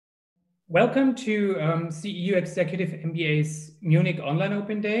Welcome to CEU Executive MBA's Munich Online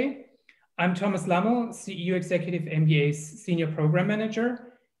Open Day. I'm Thomas Lammel, CEU Executive MBA's Senior Program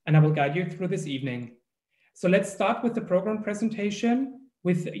Manager, and I will guide you through this evening. So let's start with the program presentation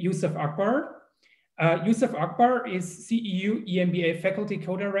with Yusaf Akbar. Yusaf Akbar is CEU EMBA Faculty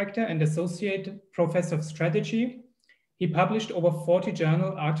Co-Director and Associate Professor of Strategy. He published over 40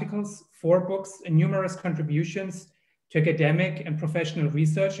 journal articles, 4 books, and numerous contributions to academic and professional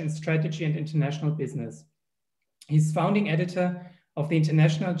research in strategy and international business. He's founding editor of the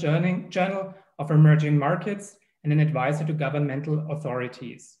International Journal of Emerging Markets and an advisor to governmental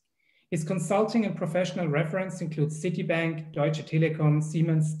authorities. His consulting and professional reference includes Citibank, Deutsche Telekom,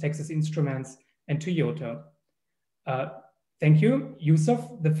 Siemens, Texas Instruments, and Toyota. Thank you.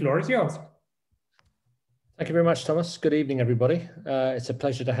 Yusuf, the floor is yours. Thank you very much, Thomas. Good evening, everybody. It's a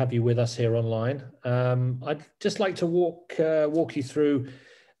pleasure to have you with us here online. I'd just like to walk you through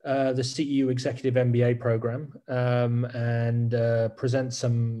the CEU Executive MBA program and present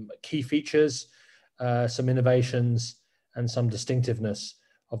some key features, some innovations, and some distinctiveness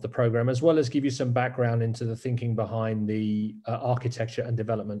of the program, as well as give you some background into the thinking behind the architecture and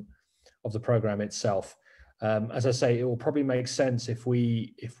development of the program itself. As I say, it will probably make sense if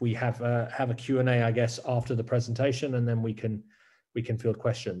we have a Q&A, I guess, after the presentation, and then we can field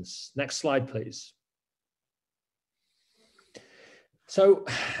questions. Next slide, please. So,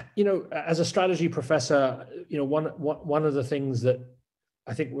 as a strategy professor, one of the things that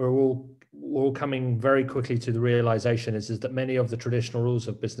I think we're all coming very quickly to the realization is that many of the traditional rules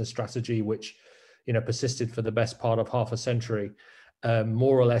of business strategy, which persisted for the best part of half a century,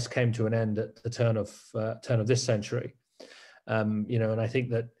 more or less came to an end at the turn of this century. And I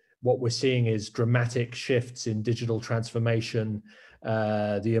think that what we're seeing is dramatic shifts in digital transformation,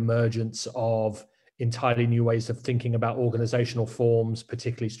 the emergence of entirely new ways of thinking about organizational forms,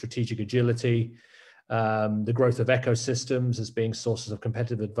 particularly strategic agility, the growth of ecosystems as being sources of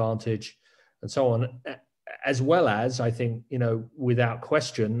competitive advantage, and so on, as well as, I think, without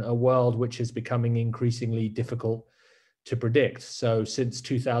question, a world which is becoming increasingly difficult to predict. So since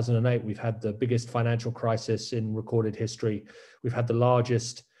 2008, we've had the biggest financial crisis in recorded history. We've had the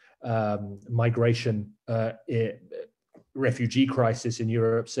largest migration refugee crisis in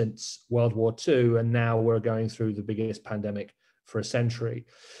Europe since World War II, and now we're going through the biggest pandemic for a century.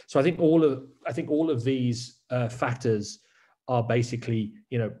 So I think all of these factors are basically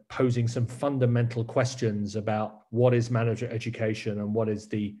posing some fundamental questions about what is manager education and what is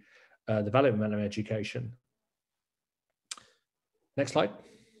the development of education. Next slide.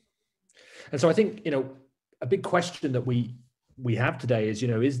 And so I think, a big question that we have today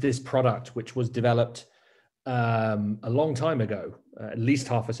is this product, which was developed a long time ago, at least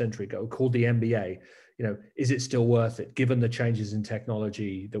half a century ago, called the MBA, is it still worth it, given the changes in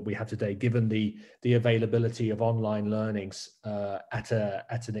technology that we have today, given the availability of online learnings at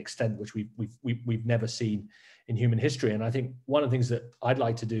an extent which we've never seen in human history. And I think one of the things that I'd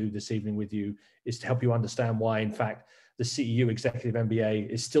like to do this evening with you is to help you understand why, in fact, the CEU Executive MBA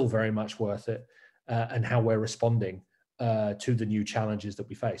is still very much worth it, and how we're responding to the new challenges that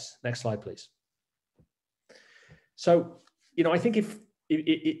we face. Next slide, please. So, I think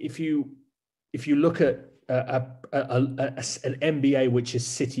if you look at an MBA which is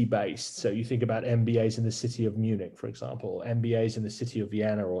city-based, so you think about MBAs in the city of Munich, for example, MBAs in the city of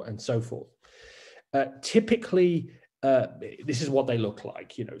Vienna, and so forth. Typically, this is what they look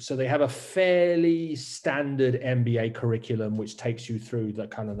like, so they have a fairly standard MBA curriculum, which takes you through the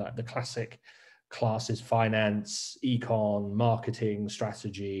classic classes: finance, econ, marketing,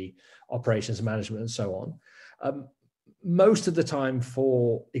 strategy, operations management, and so on. Most of the time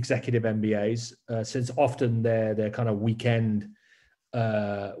for executive MBAs, since often they're kind of weekend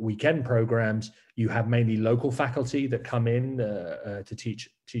programs, you have mainly local faculty that come in to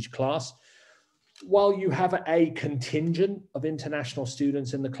teach class. While you have a contingent of international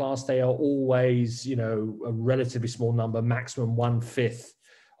students in the class, they are always, a relatively small number, maximum 1/5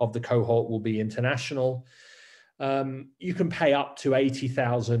 of the cohort will be international. You can pay up to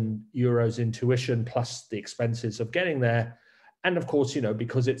 80,000 euros in tuition plus the expenses of getting there. And of course,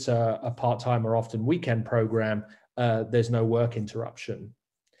 because it's a part-time or often weekend program, there's no work interruption.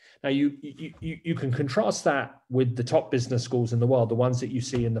 Now, you can contrast that with the top business schools in the world, the ones that you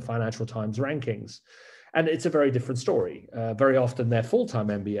see in the Financial Times rankings. And it's a very different story. Very often they're full-time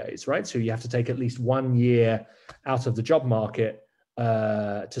MBAs, right? So you have to take at least 1 year out of the job market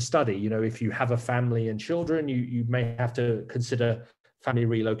to study. If you have a family and children, you may have to consider family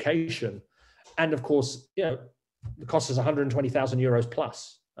relocation. And of course, the cost is 120,000 euros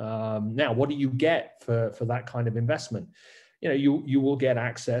plus. Now, what do you get for that kind of investment? you will get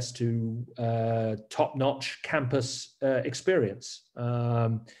access to top-notch campus experience.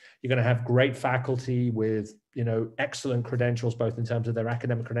 You're going to have great faculty with excellent credentials, both in terms of their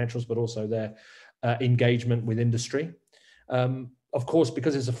academic credentials, but also their engagement with industry. Of course,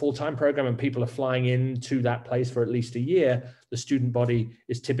 because it's a full-time program and people are flying into that place for at least a year, the student body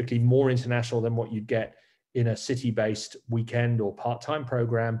is typically more international than what you'd get in a city-based weekend or part-time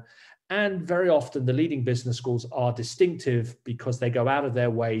program. And very often the leading business schools are distinctive because they go out of their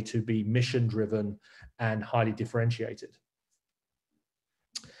way to be mission-driven and highly differentiated.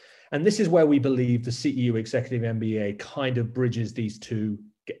 And this is where we believe the CEU Executive MBA kind of bridges these two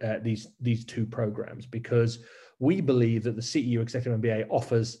programs, because we believe that the CEU Executive MBA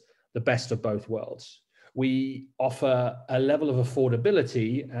offers the best of both worlds. We offer a level of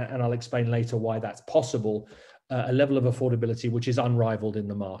affordability, and I'll explain later why that's possible, a level of affordability which is unrivaled in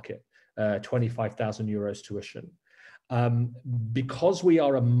the market, 25,000 euros tuition. Because we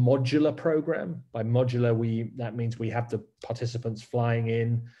are a modular program, by modular, that means we have the participants flying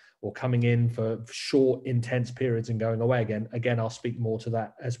in or coming in for short, intense periods and going away again. Again, I'll speak more to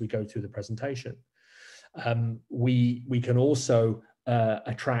that as we go through the presentation. We can also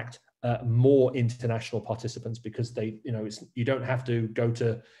attract more international participants because you don't have to go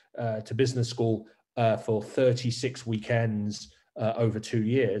to business school for 36 weekends over 2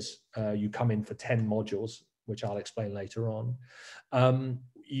 years. You come in for 10 modules, which I'll explain later on.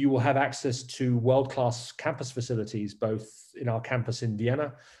 You will have access to world-class campus facilities, both in our campus in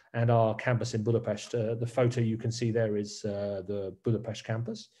Vienna and our campus in Budapest. The photo you can see there is the Budapest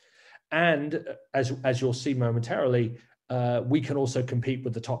campus. And as you'll see momentarily, we can also compete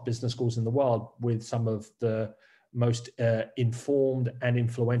with the top business schools in the world with some of the most informed and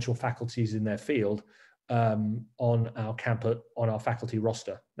influential faculties in their field on our campus, on our faculty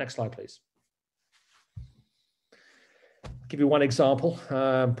roster. Next slide, please. I'll give you one example.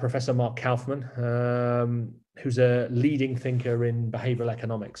 Professor Mark Kaufman, who's a leading thinker in behavioral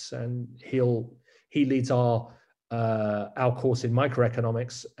economics, and he leads our course in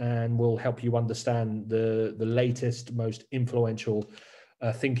microeconomics and will help you understand the latest, most influential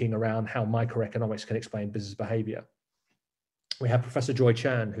thinking around how microeconomics can explain business behavior. We have Professor Joy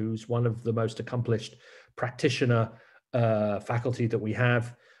Chan, who's one of the most accomplished practitioner faculty that we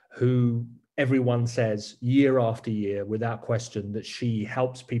have, who everyone says year after year, without question, that she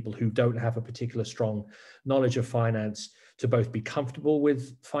helps people who don't have a particular strong knowledge of finance to both be comfortable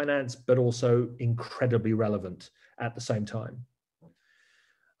with finance, but also incredibly relevant at the same time.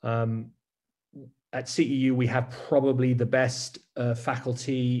 At CEU, we have probably the best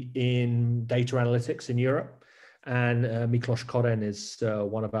faculty in data analytics in Europe, and Miklos Koren is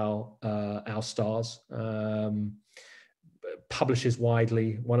one of our stars. Publishes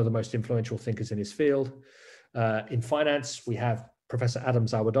widely, one of the most influential thinkers in his field. In finance, we have Professor Adam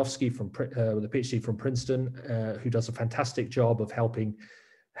Zawodowski with a PhD from Princeton, who does a fantastic job of helping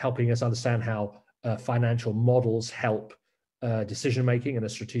us understand how financial models help decision-making in a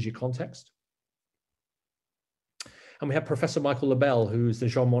strategic context. And we have Professor Michael Lammel, who's the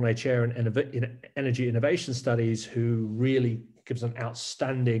Jean Monnet Chair in Energy Innovation Studies, who really gives an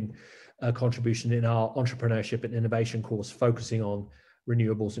outstanding contribution in our entrepreneurship and innovation course, focusing on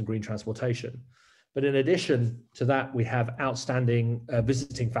renewables and green transportation. But in addition to that, we have outstanding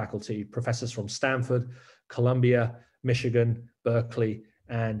visiting faculty, professors from Stanford, Columbia, Michigan, Berkeley,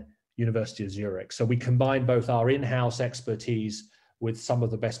 and University of Zurich. So we combine both our in-house expertise with some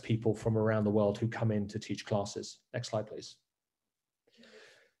of the best people from around the world who come in to teach classes. Next slide, please.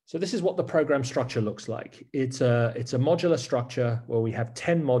 So this is what the program structure looks like. It's a modular structure where we have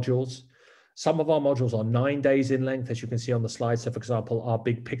 10 modules. Some of our modules are 9 days in length, as you can see on the slide. So for example, our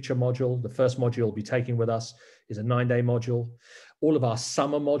big picture module, the first module you'll be taking with us, is a 9-day module. All of our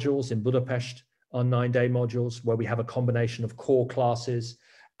summer modules in Budapest are 9-day modules where we have a combination of core classes,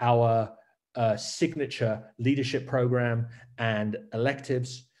 our signature leadership program, and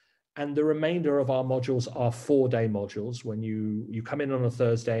electives. And the remainder of our modules are 4-day modules. When you come in on a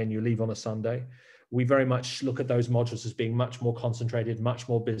Thursday and you leave on a Sunday, we very much look at those modules as being much more concentrated, much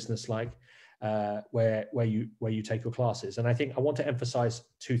more business-like, where you take your classes. And I think I want to emphasize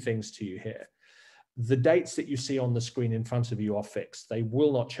 2 things to you here. The dates that you see on the screen in front of you are fixed. They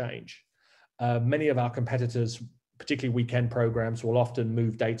will not change. Many of our competitors, particularly weekend programs, will often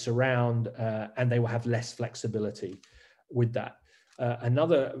move dates around and they will have less flexibility with that.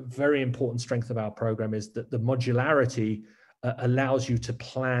 Another very important strength of our program is that the modularity allows you to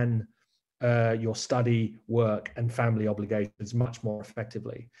plan your study, work, and family obligations much more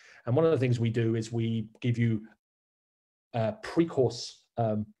effectively. And one of the things we do is we give you pre-course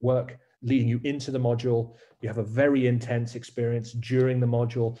work leading you into the module. You have a very intense experience during the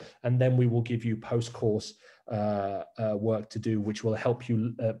module, and then we will give you post-course work to do, which will help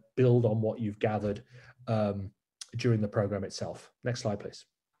you build on what you've gathered during the program itself. Next slide, please.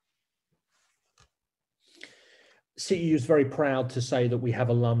 CEU is very proud to say that we have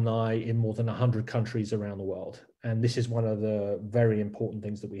alumni in more than 100 countries around the world. And this is one of the very important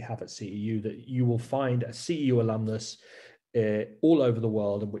things that we have at CEU, that you will find a CEU alumnus all over the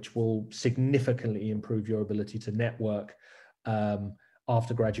world, and which will significantly improve your ability to network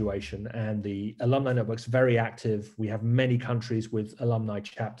after graduation. And the alumni network's very active. We have many countries with alumni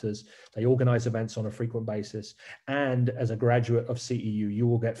chapters. They organize events on a frequent basis. And as a graduate of CEU, you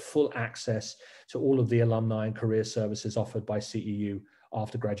will get full access to all of the alumni and career services offered by CEU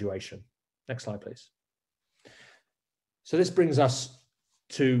after graduation. Next slide, please. So this brings us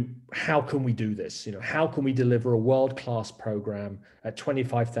to how can we do this? You know, how can we deliver a world-class program at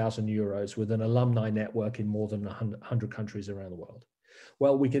 25,000 euros with an alumni network in more than 100 countries around the world?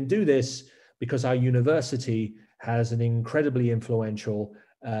 Well, we can do this because our university has an incredibly influential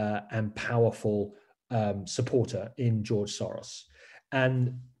and powerful supporter in George Soros.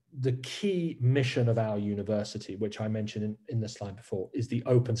 And the key mission of our university, which I mentioned in the slide before, is the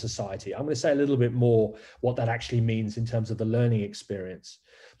open society. I'm going to say a little bit more what that actually means in terms of the learning experience.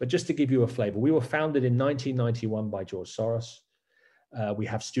 But just to give you a flavor, we were founded in 1991 by George Soros. We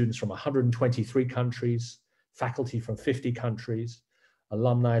have students from 123 countries, faculty from 50 countries,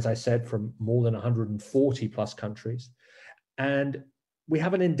 alumni, as I said, from more than 140 plus countries. And we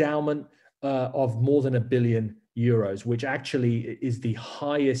have an endowment of more than €1 billion, which actually is the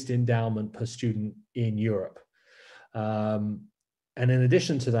highest endowment per student in Europe. And in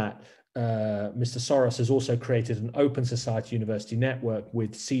addition to that, Mr. Soros has also created an open society university network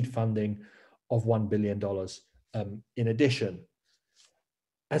with seed funding of $1 billion. In addition,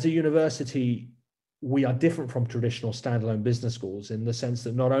 as a university, we are different from traditional standalone business schools in the sense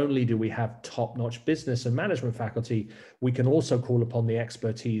that not only do we have top-notch business and management faculty, we can also call upon the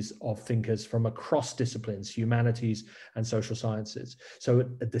expertise of thinkers from across disciplines, humanities and social sciences. So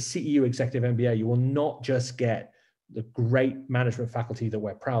at the CEU Executive MBA, you will not just get the great management faculty that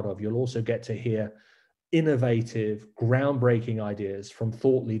we're proud of, you'll also get to hear innovative, groundbreaking ideas from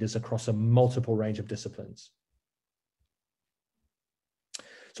thought leaders across a multiple range of disciplines.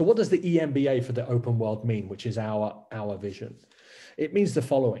 So what does the EMBA for the open world mean, which is our vision? It means the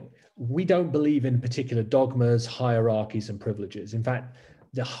following. We don't believe in particular dogmas, hierarchies, and privileges. In fact,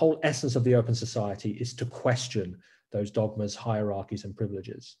 the whole essence of the open society is to question those dogmas, hierarchies, and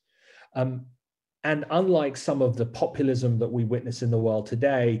privileges. And unlike some of the populism that we witness in the world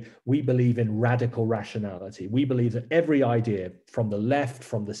today, we believe in radical rationality. We believe that every idea from the left,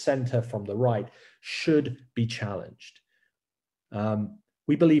 from the center, from the right should be challenged.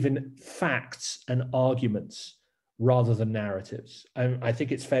 We believe in facts and arguments rather than narratives. I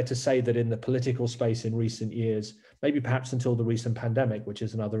think it's fair to say that in the political space in recent years, maybe perhaps until the recent pandemic, which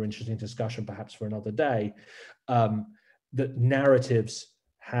is another interesting discussion perhaps for another day, that narratives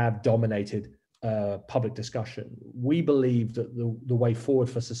have dominated public discussion. We believe that the way forward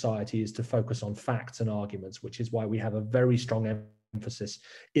for society is to focus on facts and arguments, which is why we have a very strong emphasis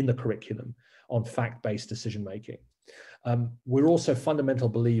in the curriculum on fact-based decision-making. We're also fundamental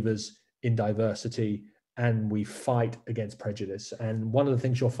believers in diversity, and we fight against prejudice. And one of the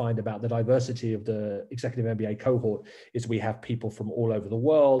things you'll find about the diversity of the Executive MBA cohort is we have people from all over the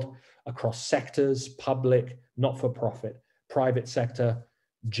world, across sectors, public, not-for-profit, private sector,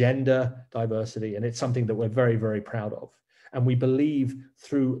 gender diversity, and it's something that we're very, very proud of. And we believe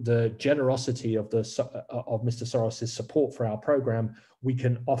through the generosity of Mr. Soros' support for our program, we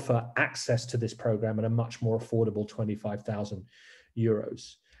can offer access to this program at a much more affordable 25,000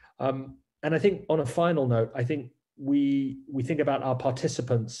 euros. And I think on a final note, I think we think about our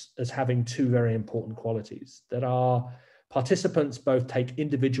participants as having two very important qualities, that our participants both take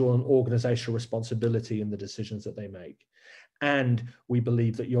individual and organizational responsibility in the decisions that they make. And we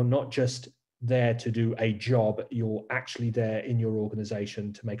believe that you're not just there to do a job, you're actually there in your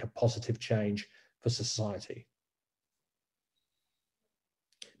organization to make a positive change for society.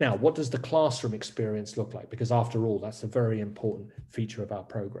 Now, what does the classroom experience look like? Because after all, that's a very important feature of our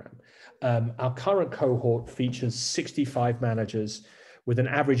program. Our current cohort features 65 managers with an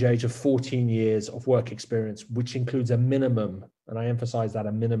average age of 14 years of work experience, which includes a minimum, and I emphasize that,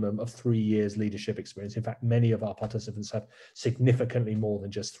 a minimum of 3 years leadership experience. In fact, many of our participants have significantly more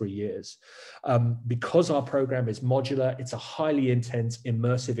than just 3 years. Because our program is modular, it's a highly intense,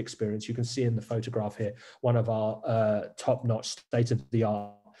 immersive experience. You can see in the photograph here, one of our top-notch,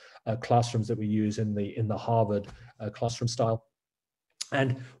 state-of-the-art classrooms that we use in the Harvard classroom style.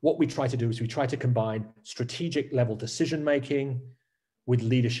 And what we try to do is we try to combine strategic level decision making with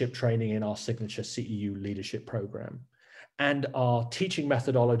leadership training in our signature CEU leadership program. And our teaching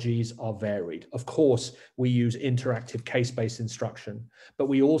methodologies are varied. Of course, we use interactive case-based instruction, but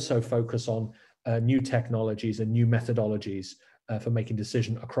we also focus on new technologies and new methodologies for making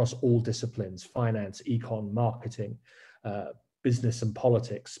decisions across all disciplines: finance, econ, marketing, business and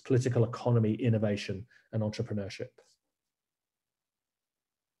politics, political economy, innovation, and entrepreneurship.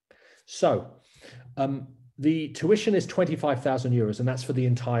 So the tuition is 25,000 euros, and that's for the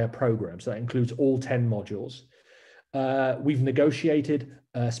entire program. So that includes all 10 modules. We've negotiated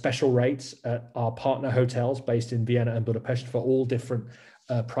special rates at our partner hotels based in Vienna and Budapest for all different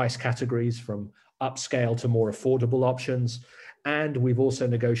price categories, from upscale to more affordable options. And we've also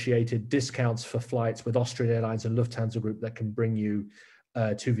negotiated discounts for flights with Austrian Airlines and Lufthansa Group that can bring you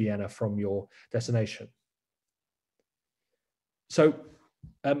to Vienna from your destination. So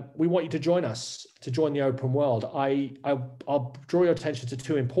we want you to join us, to join the open world. I'll draw your attention to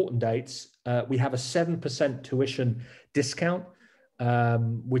two important dates. We have a 7% tuition discount,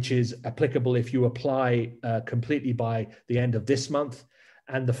 which is applicable if you apply completely by the end of this month.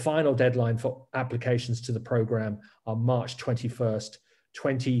 And the final deadline for applications to the program are March 21st,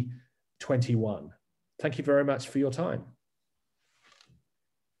 2021. Thank you very much for your time.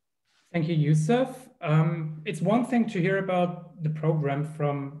 Thank you, Yusaf. It's one thing to hear about the program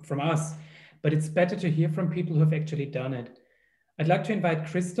from us, but it's better to hear from people who have actually done it. I'd like to invite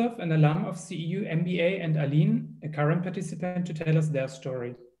Christoph, an alum of CEU MBA, and Alin, a current participant, to tell us their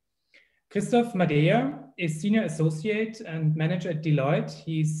story. Christoph Madea is Senior Associate and Manager at Deloitte.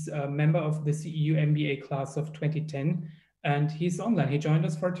 He's a member of the CEU MBA class of 2010, and he's online. He joined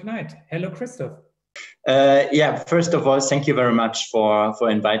us for tonight. Hello, Christoph. Yeah, first of all, thank you very much for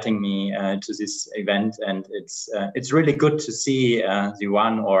inviting me to this event, and it's really good to see the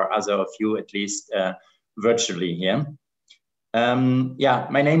one or other of you, at least virtually here. Yeah,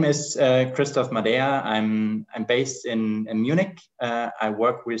 my name is Christoph Madea. I'm based in Munich. I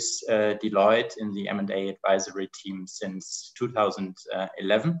work with Deloitte in the M&A advisory team since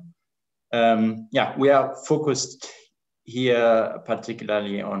 2011. Yeah, we are focused here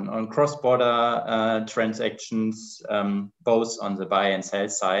particularly on cross-border transactions, both on the buy and sell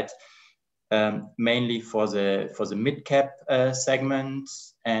side, mainly for the mid-cap segment.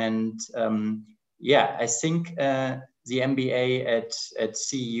 And yeah, I think the MBA at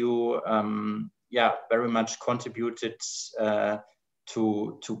CEU, yeah, very much contributed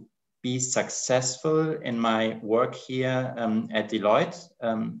to be successful in my work here at Deloitte.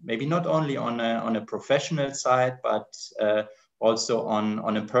 Maybe not only on a professional side, but also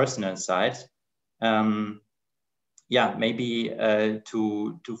on a personal side. Yeah, maybe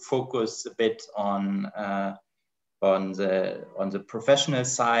to focus a bit on the professional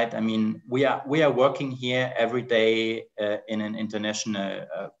side. I mean, we are working here every day in an international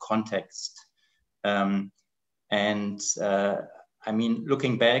context, and I mean,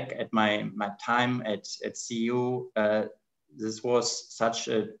 looking back at my time at CEU, this was such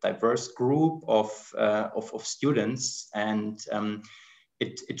a diverse group of students, and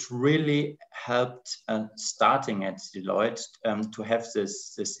it really helped starting at Deloitte to have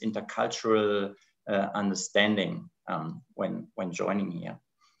this intercultural understanding when joining here.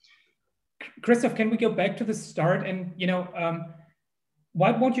 Christoph, can we go back to the start? And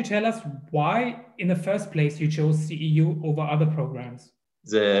why won't you tell us why, in the first place, you chose CEU over other programs?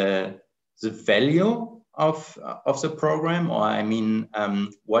 The value of the program, or I mean,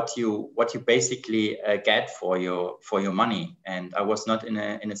 what you basically get for your money. And I was not in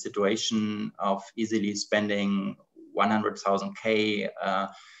a situation of easily spending 100,000 K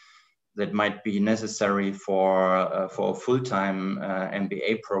that might be necessary for a full-time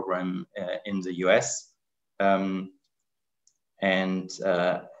MBA program in the US.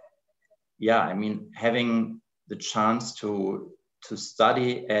 Yeah, I mean, having the chance to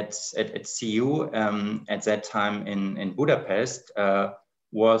study at CEU at that time in Budapest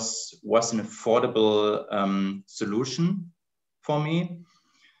was an affordable solution for me,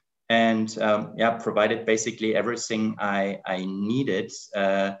 and yeah, provided basically everything I needed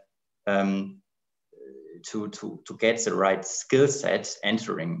to get the right skill set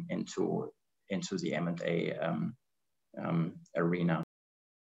entering into the M&A arena.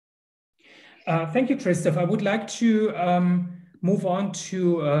 Thank you, Christoph. I would like to move on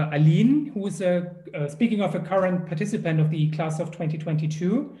to Alin, who is speaking of a current participant of the class of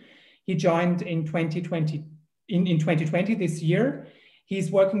 2022. He joined in 2020 this year. He's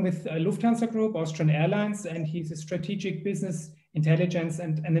working with Lufthansa Group, Austrian Airlines, and he's a strategic business intelligence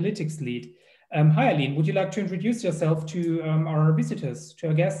and analytics lead. Hi, Alin. Would you like to introduce yourself to our visitors, to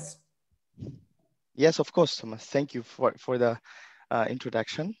our guests? Yes, of course, Thomas. Thank you for the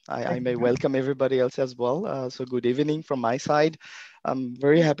introduction. I may welcome everybody else as well. So good evening from my side. I'm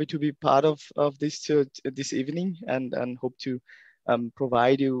very happy to be part of this this evening and hope to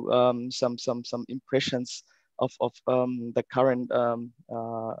provide you some impressions of the current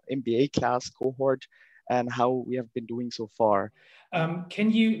MBA class cohort and how we have been doing so far.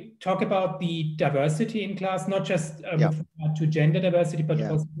 Can you talk about the diversity in class, not just with regard to gender diversity, but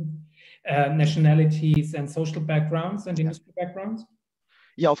also nationalities and social backgrounds and industry backgrounds?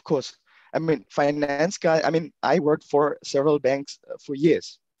 Yeah, of course. I mean, finance guy. I mean, I worked for several banks for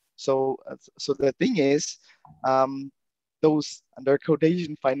years. So the thing is, those under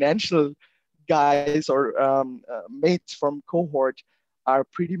quotation financial guys or mates from cohort are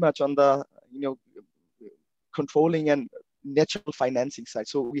pretty much on the controlling and natural financing side.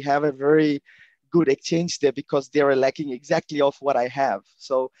 So we have a very good exchange there because they are lacking exactly of what I have.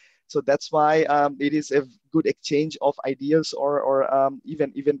 So that's why it is a good exchange of ideas or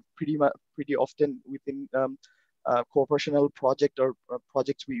even pretty often within cooperational project or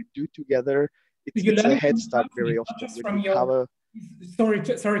projects we do together. It's a head start very often when we cover.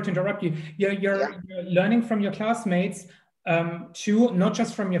 Sorry to interrupt you. You're learning from your classmates too, not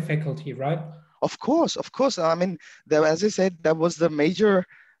just from your faculty, right? Of course. I mean, as I said, that was the major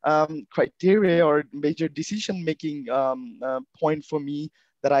criteria or major decision-making point for me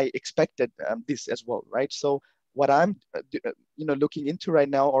that I expected this as well, right? So what I'm, looking into right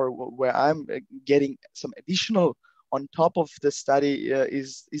now, or where I'm getting some additional on top of the study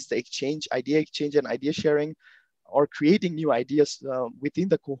is the exchange, idea exchange, and idea sharing, or creating new ideas within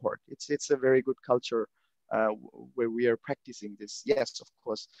the cohort. It's a very good culture where we are practicing this. Yes, of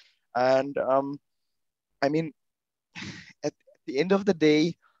course. And I mean, at the end of the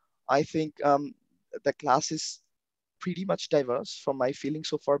day, I think the class is pretty much diverse from my feeling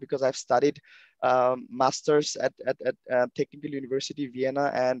so far, because I've studied masters at Technical University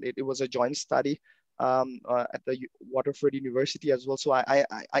Vienna, and it was a joint study at the Waterford University as well. So I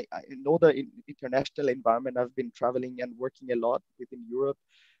know the international environment. I've been traveling and working a lot within Europe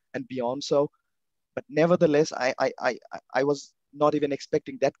and beyond. So, but nevertheless, I was not even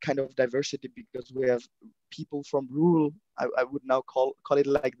expecting that kind of diversity, because we have people from rural, I would now call it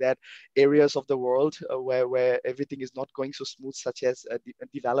like that, areas of the world where everything is not going so smooth, such as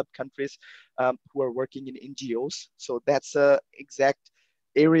developed countries who are working in NGOs. So that's a exact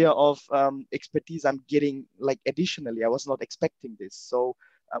area of expertise I'm getting, like, additionally. I was not expecting this. So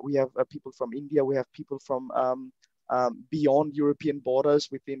we have people from India, we have people from beyond European borders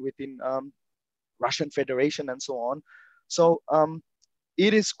within Russian Federation and so on. So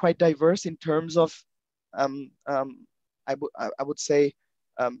it is quite diverse in terms of, I would say,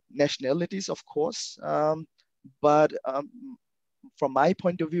 nationalities, of course. But from my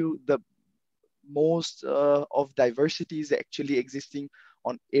point of view, the most of diversity is actually existing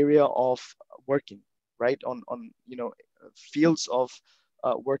on area of working, right? On fields of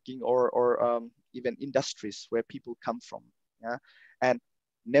working or even industries where people come from. Yeah, and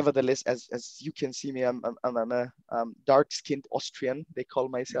nevertheless, as you can see me, I'm a dark-skinned Austrian, they call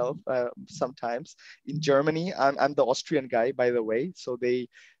myself sometimes. In Germany, I'm the Austrian guy, by the way. So they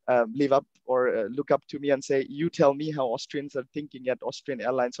live up or look up to me and say, you tell me how Austrians are thinking at Austrian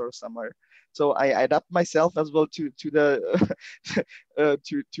Airlines or somewhere. So I adapt myself as well to the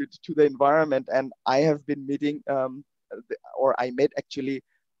to the environment. And I have been meeting, or I met actually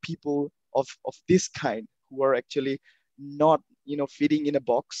people of this kind who are actually not fitting in a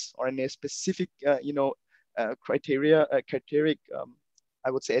box or in a specific criteria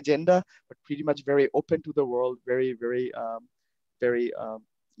I would say agenda, but pretty much very open to the world, very I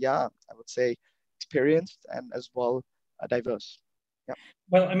would say experienced and as well diverse. Yeah.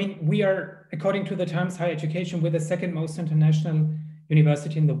 Well, I mean, we are, according to the Times Higher Education, we're the second most international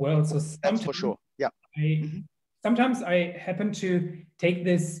university in the world. So that's for sure. Yeah. Sometimes I happen to take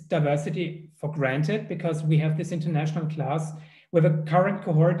this diversity for granted, because we have this international class with a current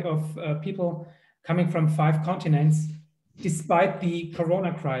cohort of people coming from 5 continents, despite the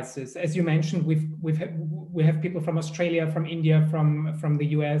Corona crisis. As you mentioned, we have people from Australia, from India, from the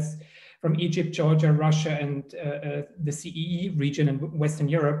US, from Egypt, Georgia, Russia, and the CEE region in Western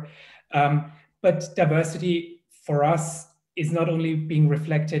Europe. But diversity for us is not only being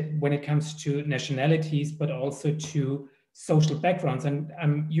reflected when it comes to nationalities, but also to social backgrounds.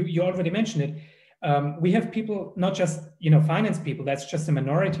 And you already mentioned it. We have people, not just finance people, that's just a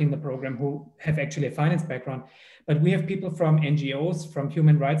minority in the program who have actually a finance background, but we have people from NGOs, from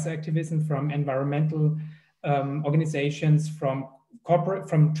human rights activism, from environmental organizations, from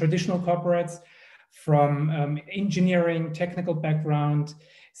traditional corporates, from engineering, technical background.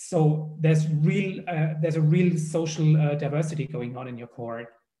 So there's a real social diversity going on in your cohort.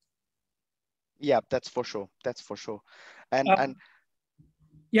 Yeah, that's for sure. That's for sure. And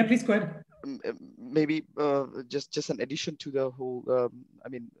yeah, please go ahead. Maybe just an addition to the whole,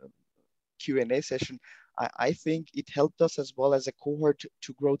 Q&A session. I think it helped us as well as a cohort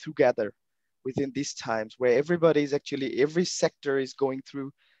to grow together within these times where everybody is every sector is going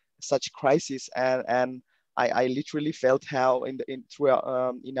through such crisis, and I literally felt how in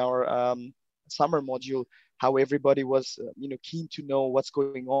our summer module how everybody was keen to know what's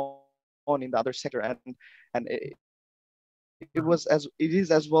going on in the other sector, and it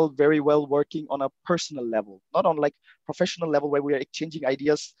is as well very well working on a personal level, not on like professional level where we are exchanging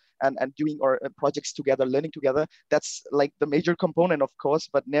ideas and doing our projects together, learning together. That's like the major component, of course,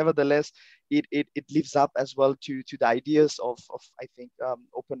 but nevertheless, it lives up as well to the ideas of I think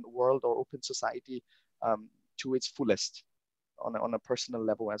open world or open society to its fullest on a personal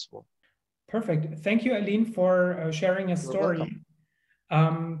level as well. Perfect. Thank you, Alin, for sharing your story.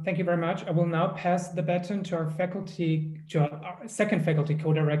 Thank you very much. I will now pass the baton to our second faculty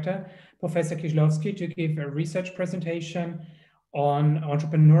co-director, Professor Kisilowski, to give a research presentation on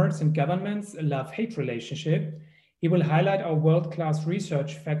entrepreneurs and governments, a love-hate relationship. He will highlight our world-class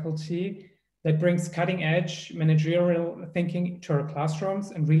research faculty that brings cutting-edge managerial thinking to our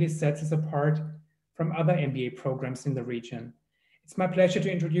classrooms and really sets us apart from other MBA programs in the region. It's my pleasure to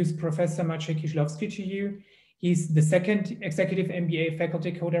introduce Professor Maciej Kisilowski to you. He's the second executive MBA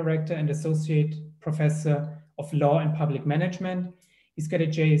faculty co-director and associate professor of law and public management. He's got a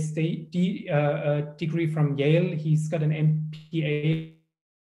JSD degree from Yale. He's got an MBA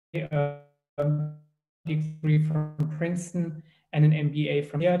degree from Princeton and an MBA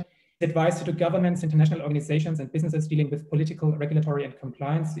from Yale. He's advisor to governments, international organizations, and businesses dealing with political, regulatory, and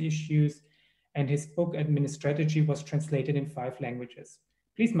compliance issues. And his book, Administrategy, was translated in 5 languages.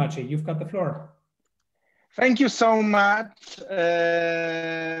 Please, Maciej, you've got the floor. Thank you so much,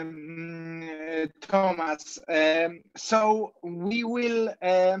 Thomas. So we will,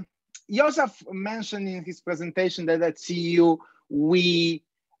 Yusaf mentioned in his presentation that at CEU, we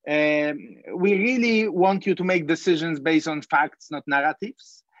really want you to make decisions based on facts, not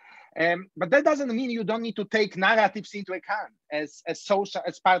narratives. But that doesn't mean you don't need to take narratives into account as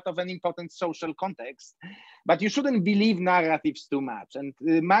part of an important social context. But you shouldn't believe narratives too much. And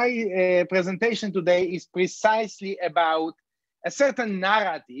my presentation today is precisely about a certain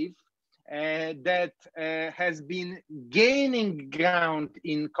narrative that has been gaining ground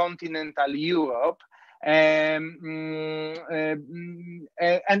in continental Europe, and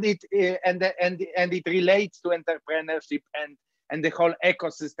it relates to entrepreneurship and the whole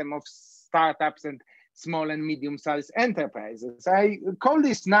ecosystem of startups and small and medium-sized enterprises. I call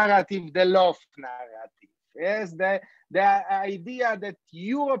this narrative the love narrative. Yes, the idea that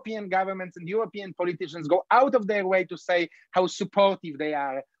European governments and European politicians go out of their way to say how supportive they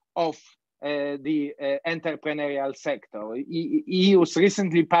are of the entrepreneurial sector. EU's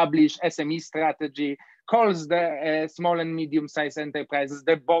recently published SME strategy calls the small and medium-sized enterprises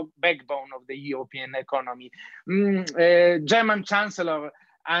the backbone of the European economy. German Chancellor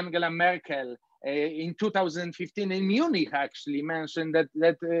Angela Merkel in 2015 in Munich actually mentioned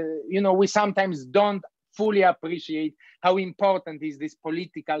that we sometimes don't fully appreciate how important is this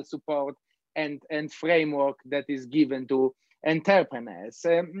political support and framework that is given to entrepreneurs.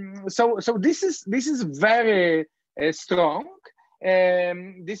 So this is very strong.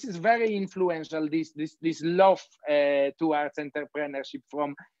 This is very influential. This love towards entrepreneurship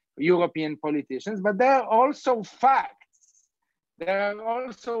from European politicians, but there are also facts. There are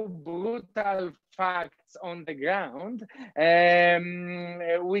also brutal facts on the ground,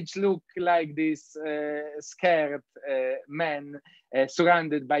 which look like these scared men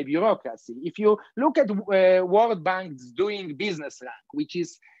surrounded by bureaucracy. If you look at World Bank's Doing Business rank, which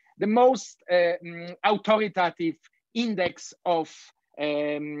is the most authoritative index of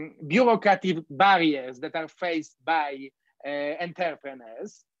bureaucratic barriers that are faced by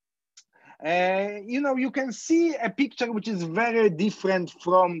entrepreneurs, you can see a picture which is very different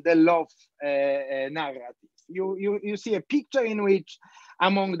from the love narrative. You see a picture in which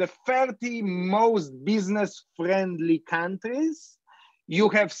among the 30 most business-friendly countries, you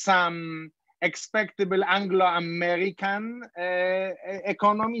have some expectable Anglo-American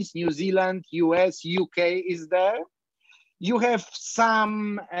economies. New Zealand, US, UK is there. You have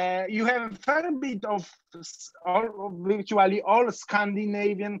you have a fair bit of virtually all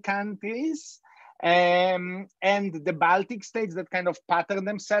Scandinavian countries, and the Baltic states that kind of pattern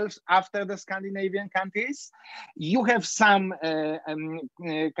themselves after the Scandinavian countries. You have some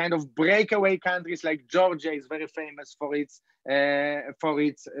kind of breakaway countries, like Georgia is very famous for its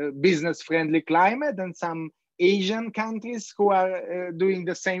business-friendly climate, and some Asian countries who are doing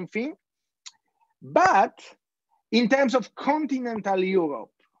the same thing. But in terms of continental Europe,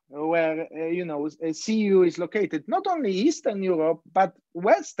 where CEU is located, not only Eastern Europe, but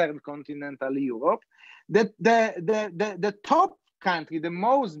Western continental Europe, the top country, the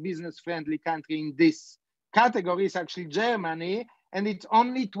most business-friendly country in this category is actually Germany, and it's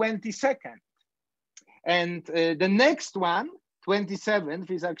only 22nd. And the next one,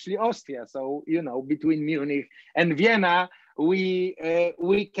 27th, is actually Austria. So, between Munich and Vienna, we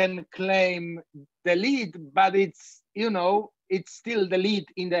can claim the lead, but it's, it's still the lead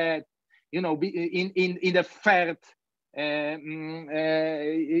in the, in the third, in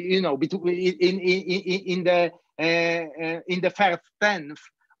the third tenth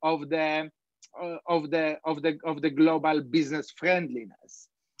of the global business friendliness.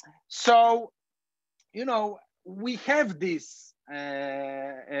 So, we have this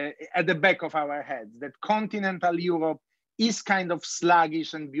at the back of our heads, that continental Europe is kind of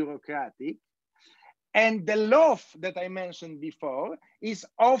sluggish and bureaucratic. And the LOF that I mentioned before is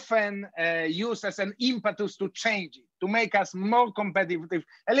often used as an impetus to change it, to make us more competitive,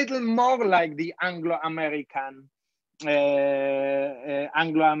 a little more like the Anglo-American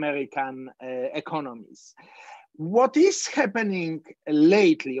economies. What is happening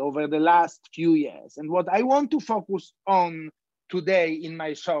lately over the last few years, and what I want to focus on today in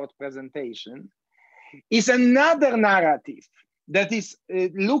my short presentation, is another narrative that is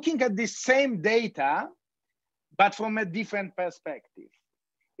looking at the same data, but from a different perspective.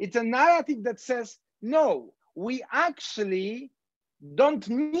 It's a narrative that says, no, we actually don't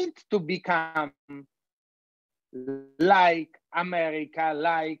need to become like America,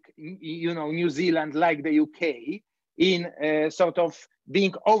 like New Zealand, like the UK, in sort of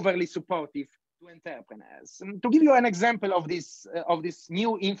being overly supportive to entrepreneurs. And to give you an example of this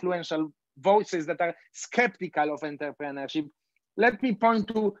new influential voices that are skeptical of entrepreneurship, let me point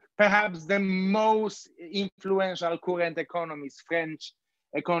to perhaps the most influential current economist, French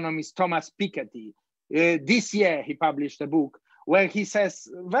economist Thomas Piketty. This year he published a book where he says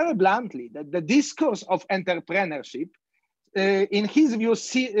very bluntly that the discourse of entrepreneurship, in his view,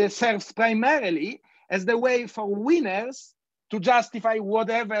 serves primarily as the way for winners to justify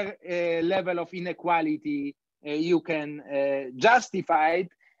whatever level of inequality you can justify,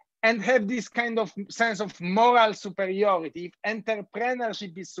 and have this kind of sense of moral superiority. If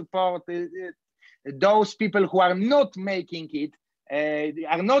entrepreneurship is supported, those people who are not making it,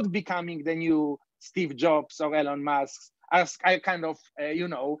 are not becoming the new Steve Jobs or Elon Musk, are kind of,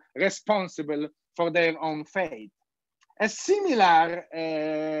 responsible for their own fate. A similar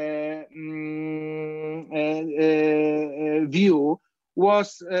view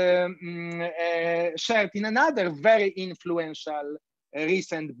was shared in another very influential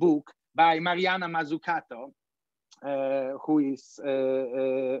recent book by Mariana Mazzucato, who is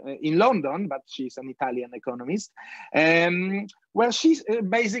in London, but she's an Italian economist, where she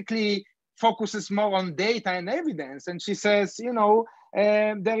basically focuses more on data and evidence. And she says,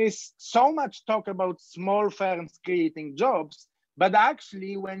 there is so much talk about small firms creating jobs, but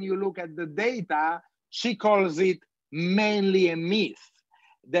actually when you look at the data, she calls it mainly a myth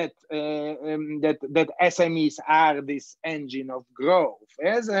that SMEs are this engine of growth.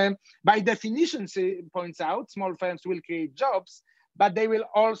 Yes? By definition, she points out, small firms will create jobs, but they will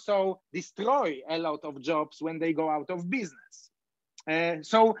also destroy a lot of jobs when they go out of business.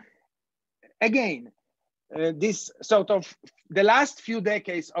 So again, this sort of the last few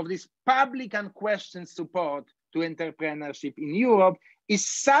decades of this public unquestioned support to entrepreneurship in Europe is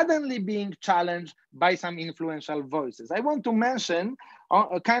suddenly being challenged by some influential voices. I want to mention,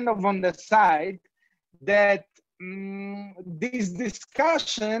 kind of on the side, that this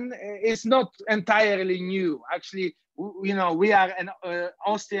discussion is not entirely new. Actually, we are an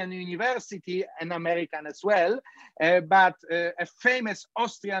Austrian university, an American as well, but a famous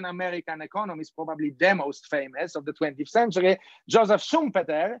Austrian-American economist, probably the most famous of the 20th century, Joseph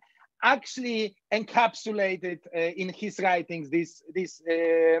Schumpeter, actually encapsulated in his writings this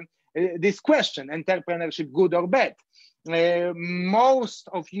question: entrepreneurship, good or bad? Most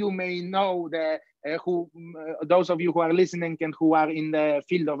of you may know those of you who are listening and who are in the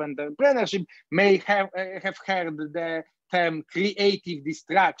field of entrepreneurship may have heard the term creative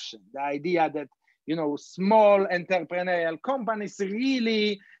destruction. The idea that small entrepreneurial companies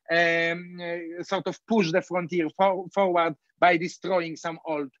really sort of push the frontier forward by destroying some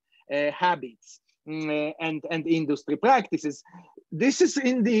old habits. and industry practices. This is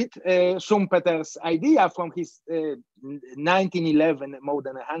indeed Schumpeter's idea from his 1911, more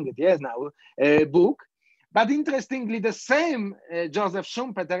than 100 years now, book. But interestingly, the same Joseph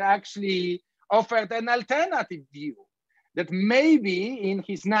Schumpeter actually offered an alternative view, that maybe in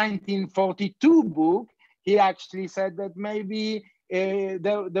his 1942 book, he actually said that maybe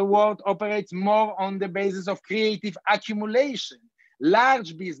the world operates more on the basis of creative accumulation.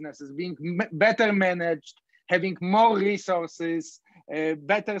 Large businesses being better managed, having more resources,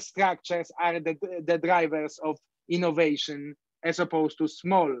 better structures are the drivers of innovation as opposed to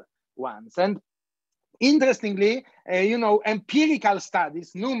small ones. And interestingly, empirical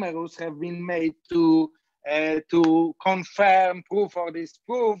studies, numerous, have been made to confirm, proof or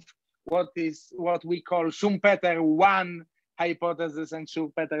disprove what we call Schumpeter 1 hypothesis and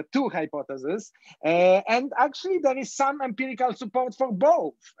Schumpeter 2 hypothesis. And actually, there is some empirical support for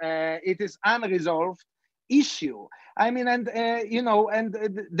both. It is unresolved issue. I mean, and that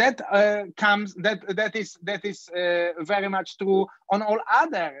is very much true on all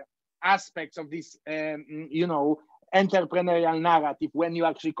other aspects of this, entrepreneurial narrative when you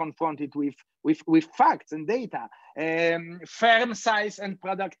actually confront it with facts and data. Firm size and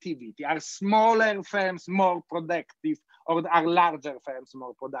productivity. Are smaller firms more productive, or are larger firms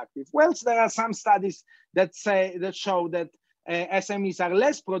more productive? Well, there are some studies that show that SMEs are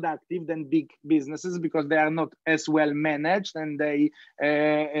less productive than big businesses because they are not as well managed, and they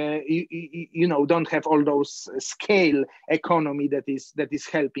don't have all those scale economy that is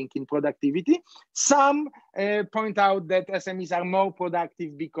helping in productivity. Some point out that SMEs are more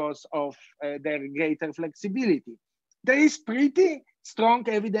productive because of their greater flexibility. There is pretty strong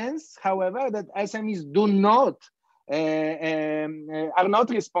evidence, however, that SMEs are not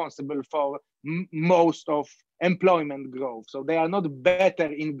responsible for most of employment growth. So they are not better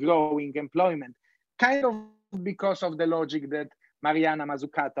in growing employment, kind of because of the logic that Mariana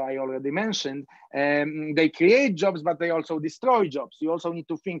Mazzucato, I already mentioned. They create jobs, but they also destroy jobs. You also need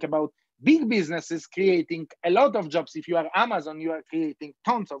to think about big businesses creating a lot of jobs. If you are Amazon, you are creating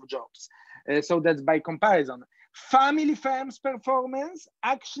tons of jobs. So that's by comparison. Family firms' performance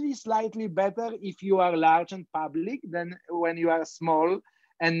actually slightly better if you are large and public than when you are small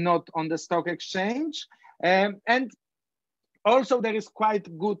and not on the stock exchange. And also there is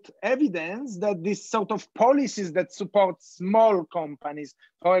quite good evidence that this sort of policies that support small companies,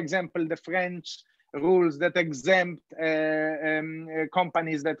 for example, the French rules that exempt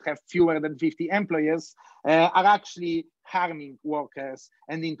companies that have fewer than 50 employees, are actually harming workers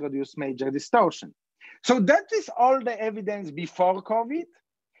and introduce major distortion. So that is all the evidence before COVID.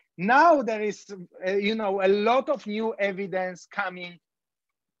 Now there is, a lot of new evidence coming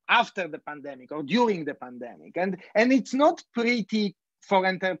after the pandemic or during the pandemic. And it's not pretty for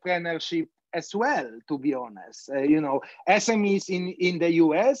entrepreneurship as well, to be honest. SMEs in the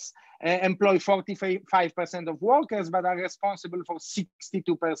US employ 45% of workers, but are responsible for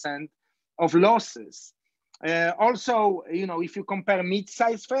 62% of losses. Also, if you compare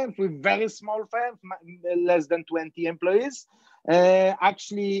mid-sized firms with very small firms, less than 20 employees,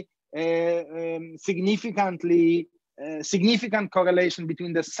 actually significant correlation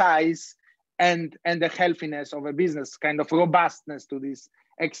between the size and the healthiness of a business, kind of robustness to this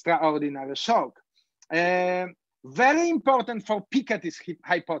extraordinary shock. Very important for Piketty's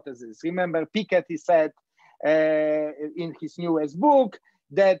hypothesis. Remember, Piketty said in his newest book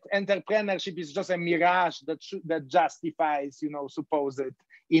that entrepreneurship is just a mirage that justifies, supposed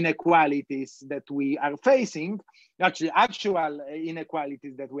inequalities that we are facing. Actually, actual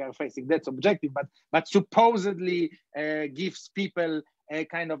inequalities that we are facing, that's objective, but supposedly gives people a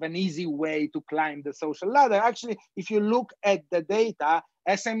kind of an easy way to climb the social ladder. Actually, if you look at the data,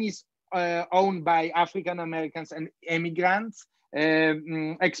 SMEs owned by African Americans and immigrants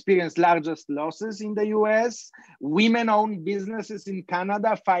experienced largest losses in the US. Women-owned businesses in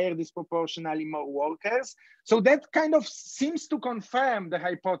Canada fire disproportionately more workers. So that kind of seems to confirm the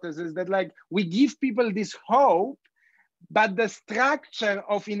hypothesis that, like, we give people this hope, but the structure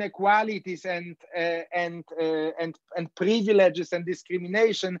of inequalities and privileges and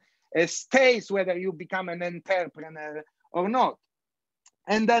discrimination stays whether you become an entrepreneur or not.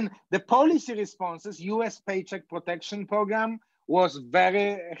 And then the policy responses, US Paycheck Protection Program was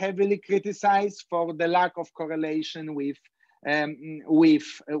very heavily criticized for the lack of correlation with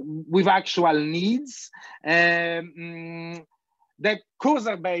actual needs. The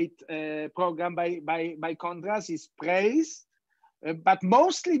Kurzarbeit program, by contrast, is praised, but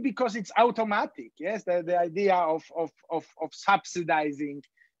mostly because it's automatic. Yes, the idea of subsidizing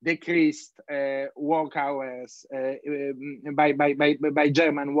decreased work hours by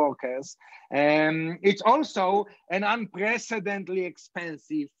German workers. It's also an unprecedentedly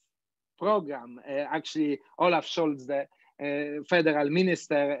expensive program. Actually, Olaf Scholz, the federal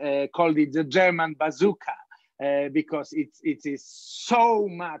minister, called it the German bazooka because it is so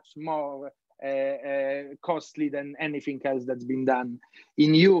much more costly than anything else that's been done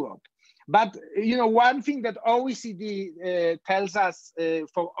in Europe. But one thing that OECD tells us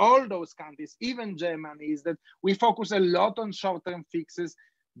for all those countries, even Germany, is that we focus a lot on short-term fixes,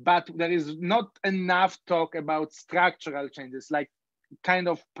 but there is not enough talk about structural changes, like kind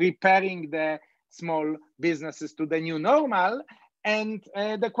of preparing the small businesses to the new normal. And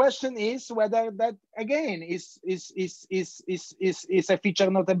the question is whether that again is a feature,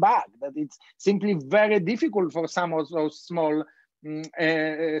 not a bug. That it's simply very difficult for some of those small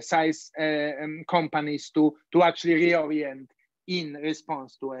size companies to actually reorient in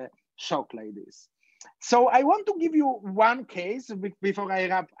response to a shock like this. So I want to give you one case before I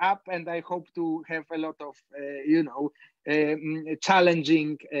wrap up, and I hope to have a lot of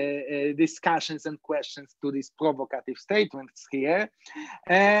challenging discussions and questions to these provocative statements here.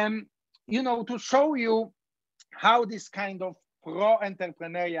 To show you how this kind of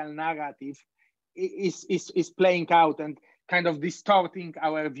pro-entrepreneurial narrative is playing out and kind of distorting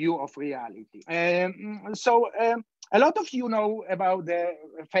our view of reality. A lot of you know about the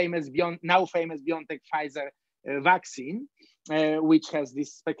now famous BioNTech-Pfizer vaccine, which has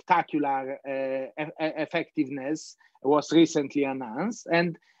this spectacular effectiveness, was recently announced.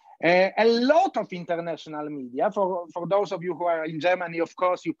 And a lot of international media, for those of you who are in Germany, of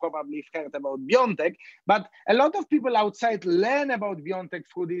course, you probably heard about BioNTech, but a lot of people outside learn about BioNTech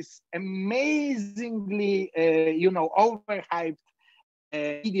through this amazingly, overhyped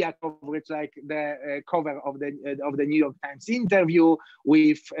media coverage, like the cover of the New York Times interview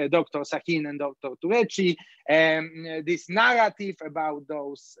with Dr. Sahin and Dr. Turecci, this narrative about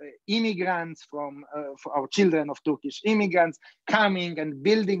those immigrants our children of Turkish immigrants coming and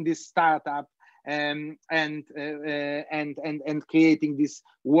building this startup and creating this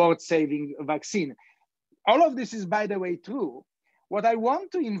world-saving vaccine. All of this is, by the way, true. What I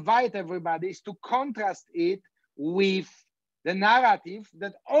want to invite everybody is to contrast it with the narrative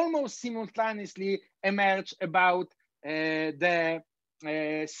that almost simultaneously emerged about the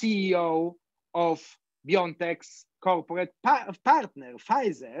CEO of BioNTech's corporate partner,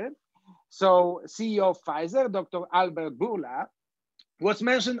 Pfizer. So CEO of Pfizer, Dr. Albert Bourla, was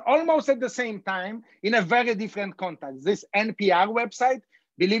mentioned almost at the same time in a very different context. This NPR website,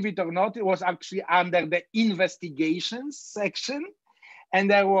 believe it or not, it was actually under the investigations section. And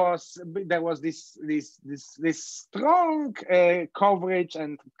there was this strong coverage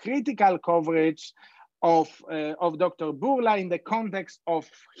and critical coverage of Dr. Bourla in the context of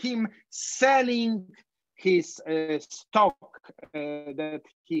him selling his stock that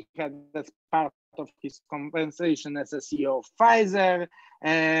he had as part of his compensation as a CEO of Pfizer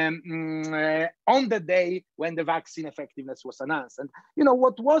on the day when the vaccine effectiveness was announced. And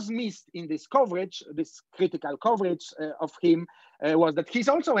what was missed in this coverage, this critical coverage of him, was that he's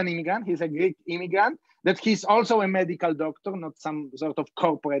also an immigrant. He's a Greek immigrant, that he's also a medical doctor, not some sort of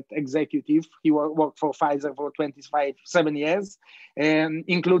corporate executive. He worked for Pfizer for 7 years,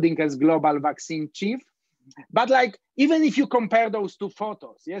 including as global vaccine chief. But even if you compare those two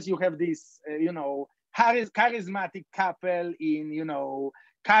photos, yes, you have this, charismatic couple in,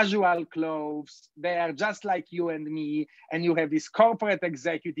 casual clothes. They are just like you and me. And you have this corporate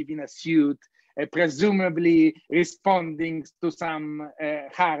executive in a suit, presumably responding to some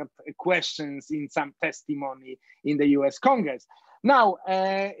hard questions in some testimony in the US Congress. Now,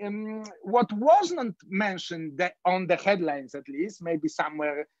 what wasn't mentioned on the headlines, at least, maybe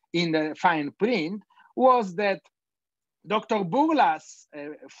somewhere in the fine print, was that Dr. Bourla's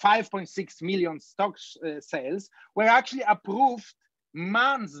 5.6 million stock sales were actually approved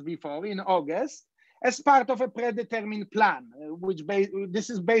months before, in August, as part of a predetermined plan, this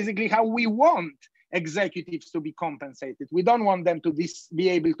is basically how we want executives to be compensated. We don't want them to be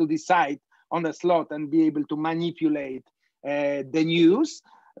able to decide on the slot and be able to manipulate the news.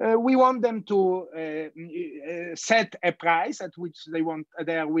 We want them to set a price at which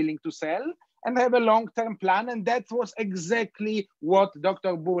they are willing to sell and have a long-term plan. And that was exactly what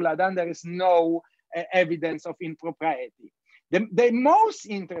Dr. Bourla done. There is no evidence of impropriety. The most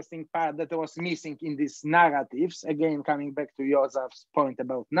interesting part that was missing in these narratives, again, coming back to Yusaf's point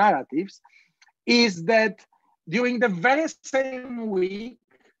about narratives, is that during the very same week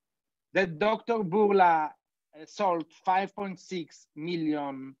that Dr. Bourla sold 5.6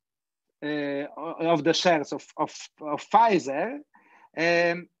 million of the shares of Pfizer,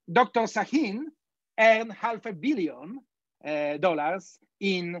 Dr. Sahin earned $500 million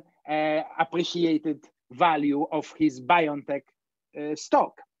in appreciated value of his BioNTech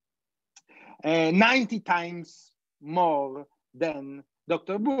stock, 90 times more than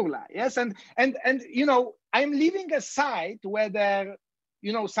Dr. Burla. Yes, and you know, I'm leaving aside whether,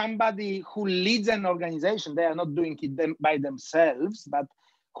 you know, somebody who leads an organization, they are not doing it by themselves, but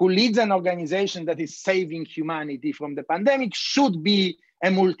who leads an organization that is saving humanity from the pandemic should be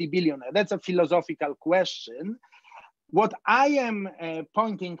a multi-billionaire. That's a philosophical question. What I am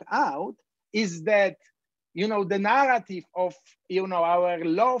pointing out is that, you know, the narrative of, you know, our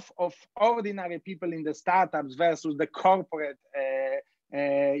love of ordinary people in the startups versus the corporate,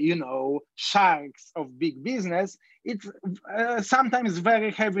 you know, sharks of big business, it's sometimes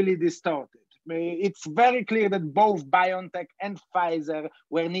very heavily distorted. It's very clear that both BioNTech and Pfizer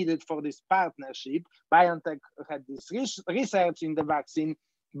were needed for this partnership. BioNTech had this research in the vaccine,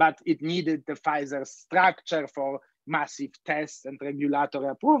 but it needed the Pfizer structure for massive tests and regulatory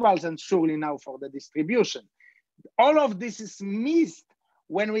approvals, and surely now for the distribution. All of this is missed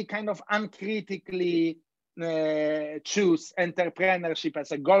when we kind of uncritically choose entrepreneurship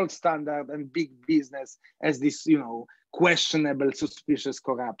as a gold standard and big business as this, you know, questionable, suspicious,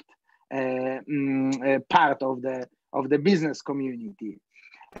 corrupt part of the business community.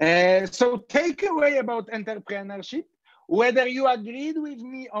 So takeaway about entrepreneurship, whether you agreed with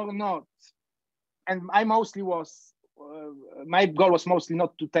me or not, and I mostly was, my goal was mostly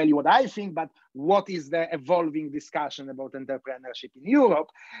not to tell you what I think, but what is the evolving discussion about entrepreneurship in Europe.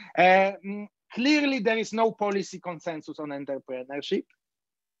 Clearly, there is no policy consensus on entrepreneurship.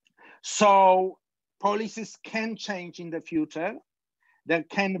 So policies can change in the future. There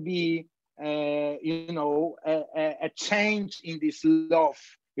can be, you know, a change in this love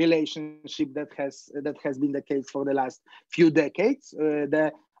relationship that has been the case for the last few decades.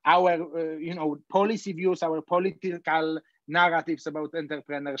 Our you know, policy views, our political narratives about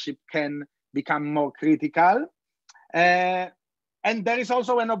entrepreneurship can become more critical. And there is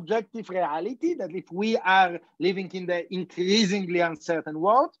also an objective reality that if we are living in the increasingly uncertain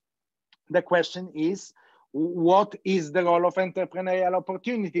world, the question is, what is the role of entrepreneurial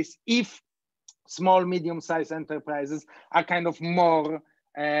opportunities if small, medium-sized enterprises are kind of more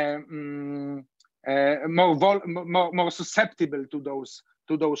susceptible to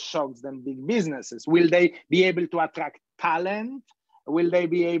those shocks than big businesses? Will they be able to attract talent? Will they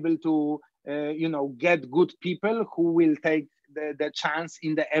be able to, you know, get good people who will take the chance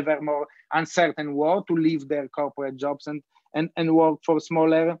in the ever more uncertain world to leave their corporate jobs and work for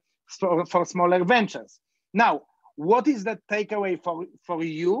smaller ventures? Now, what is the takeaway for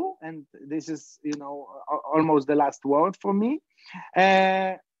you? And this is, you know, almost the last word for me.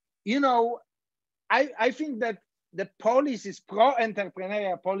 You know, I think that the policies,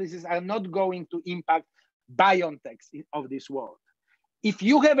 pro-entrepreneurial policies, are not going to impact BioNTechs of this world. If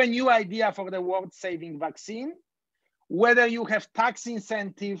you have a new idea for the world-saving vaccine, whether you have tax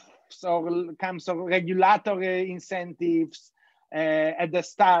incentives or comes of regulatory incentives at the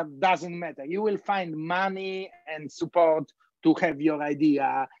start, doesn't matter. You will find money and support to have your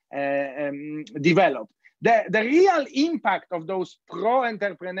idea developed. The real impact of those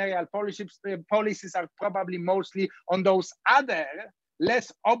pro-entrepreneurial policies are probably mostly on those other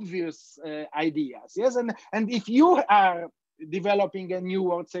less obvious ideas. Yes, and if you are developing a new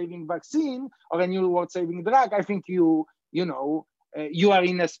world-saving vaccine or a new world-saving drug, I think you are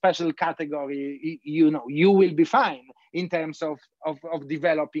in a special category. You will be fine in terms of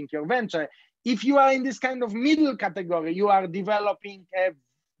developing your venture. If you are in this kind of middle category, you are developing a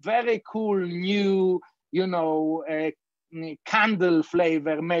very cool new, candle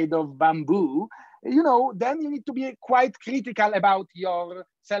flavor made of bamboo, then you need to be quite critical about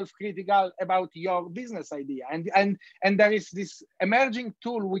self-critical about your business idea. And there is this emerging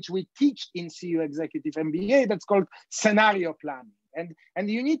tool which we teach in CEU Executive MBA that's called scenario planning. And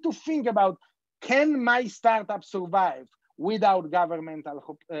you need to think about, can my startup survive without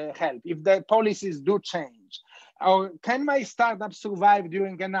governmental help if the policies do change? Or can my startup survive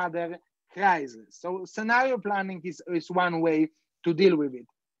during another crisis? So scenario planning is one way to deal with it.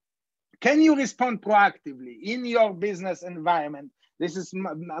 Can you respond proactively in your business environment? This is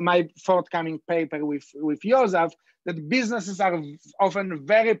my forthcoming paper with Yusaf, that businesses are often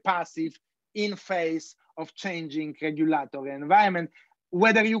very passive in face of changing regulatory environment.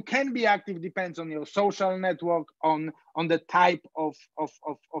 Whether you can be active depends on your social network, on the type of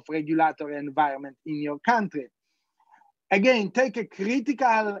regulatory environment in your country. Again, take a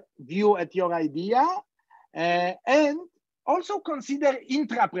critical view at your idea and also consider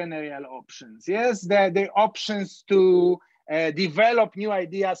intrapreneurial options. Yes, the options to develop new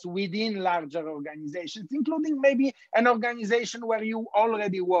ideas within larger organizations, including maybe an organization where you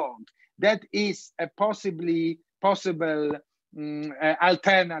already work. That is a possible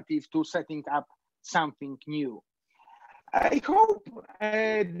alternative to setting up something new. I hope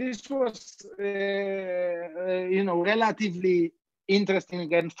this was, relatively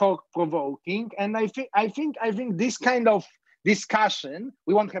interesting and thought-provoking. And I think this kind of discussion,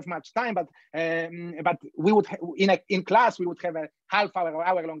 we won't have much time, but we would in class we would have a half-hour or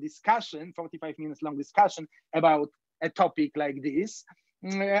hour-long discussion, 45 minutes long discussion about a topic like this.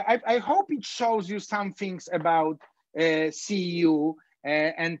 I hope it shows you some things about CEU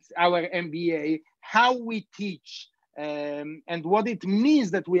and our MBA, how we teach, and what it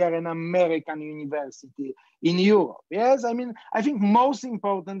means that we are an American university in Europe. Yes, I mean, I think most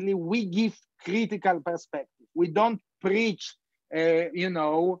importantly, we give critical perspective. We don't preach,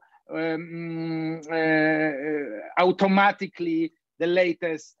 automatically the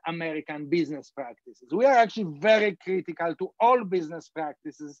latest American business practices. We are actually very critical to all business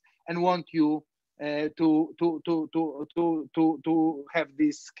practices and want you to have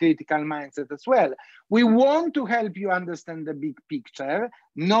this critical mindset as well. We want to help you understand the big picture,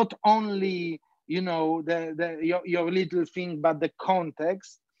 not only your little thing, but the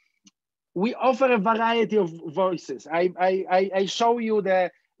context. We offer a variety of voices. I show you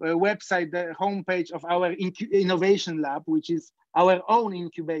the website, the homepage of our innovation lab, which is our own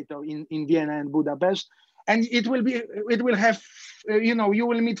incubator in Vienna and Budapest. And it will have, you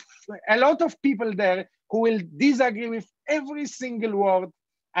will meet a lot of people there who will disagree with every single word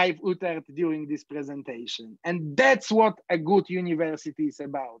I've uttered during this presentation. And that's what a good university is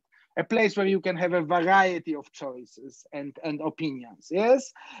about. A place where you can have a variety of choices and opinions,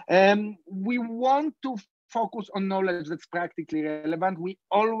 yes? We want to focus on knowledge that's practically relevant. We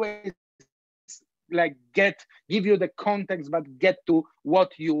always give you the context, but get to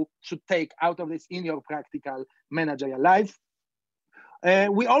what you should take out of this in your practical managerial life.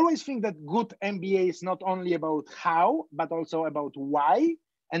 We always think that good MBA is not only about how, but also about why.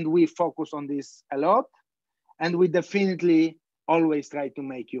 And we focus on this a lot. And we definitely always try to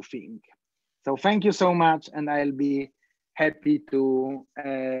make you think. So thank you so much. And I'll be happy to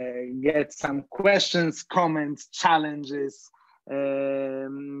get some questions, comments, challenges. I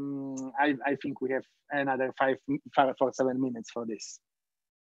think we have another 5 or 7 minutes for this.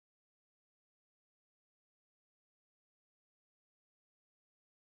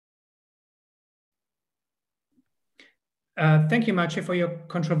 Thank you, Maciej, for your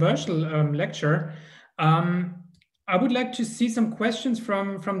controversial lecture. I would like to see some questions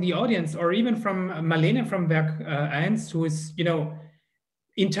from the audience, or even from Marlene from Werk 1, who is,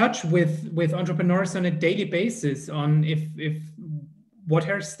 in touch with entrepreneurs on a daily basis, on if what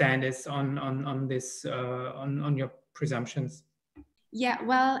her stand is on this, on your presumptions. Yeah,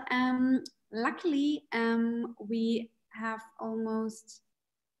 well, luckily we have almost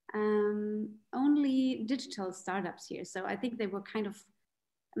only digital startups here, so I think they were kind of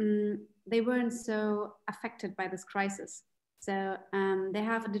they weren't so affected by this crisis. So they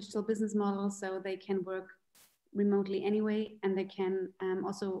have a digital business model, so they can work remotely anyway, and they can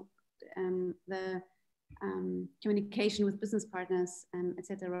also the communication with business partners,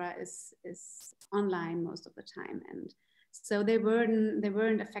 etc., is online most of the time, and so they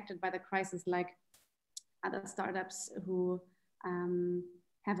weren't affected by the crisis like other startups who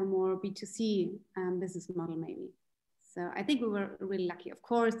have a more B2C business model maybe. So I think we were really lucky. Of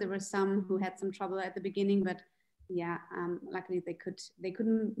course, there were some who had some trouble at the beginning, but yeah, luckily they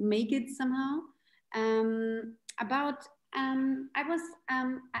couldn't make it somehow. I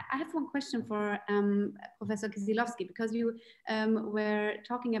have one question for Professor Kisilowski, because you were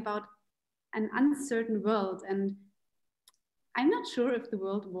talking about an uncertain world, and I'm not sure if the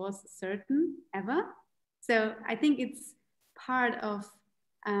world was certain ever. So I think it's part of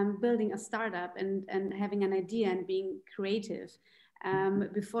building a startup and having an idea and being creative.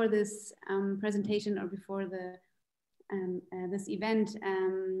 Before this presentation, or before the this event,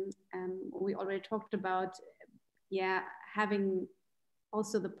 we already talked about having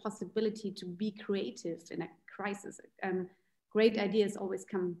also the possibility to be creative in a crisis. Great ideas always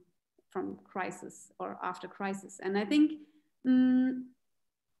come from crisis or after crisis, and I think I'm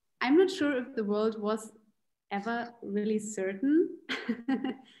not sure if the world was ever really certain.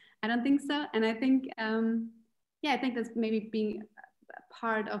 I don't think so. And I think, I think that's maybe being a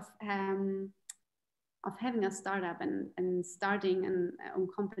part of having a startup and starting an own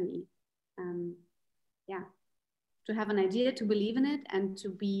company. To have an idea, to believe in it, and to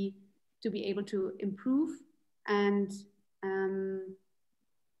be able to improve, and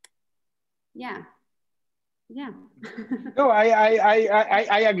Yeah. No,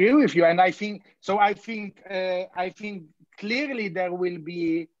 I agree with you, and I think so. I think clearly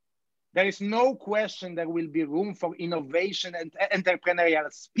there is no question there will be room for innovation and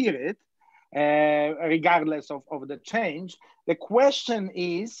entrepreneurial spirit, regardless of the change. The question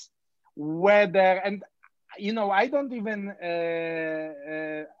is whether, and I don't even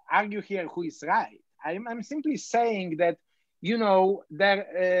argue here who is right. I'm simply saying that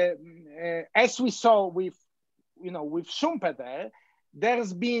there, as we saw with Schumpeter,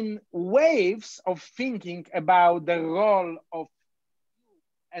 there's been waves of thinking about the role of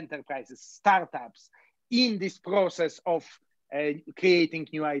enterprises, startups, in this process of creating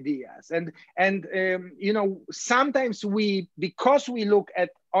new ideas. And sometimes because we look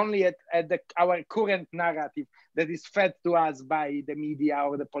only at our current narrative that is fed to us by the media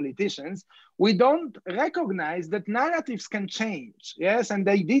or the politicians, we don't recognize that narratives can change, yes, and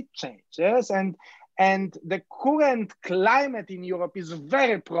they did change, yes, and the current climate in Europe is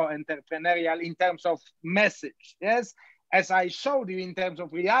very pro-entrepreneurial in terms of message, yes. As I showed you, in terms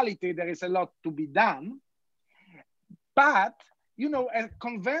of reality, there is a lot to be done. But, a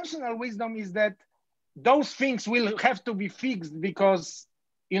conventional wisdom is that those things will have to be fixed because,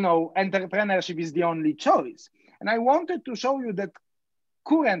 entrepreneurship is the only choice. And I wanted to show you that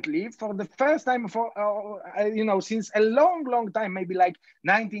currently, for the first time since a long, long time, maybe like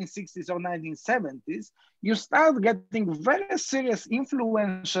 1960s or 1970s, you start getting very serious,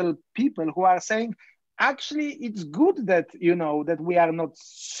 influential people who are saying, actually, it's good that that we are not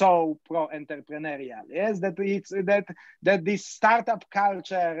so pro-entrepreneurial. Yes, that this startup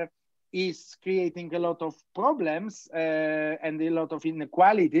culture is creating a lot of problems and a lot of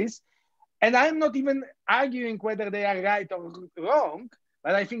inequalities. And I'm not even arguing whether they are right or wrong,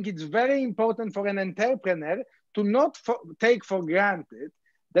 but I think it's very important for an entrepreneur to not take for granted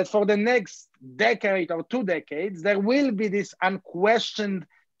that for the next decade or 2 decades, there will be this unquestioned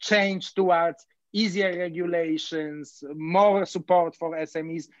change towards easier regulations, more support for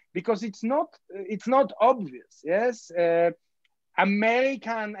SMEs, because it's not obvious. Yes,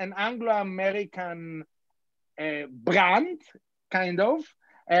 American and Anglo-American brand kind of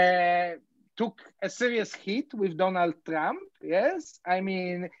took a serious hit with Donald Trump. Yes, I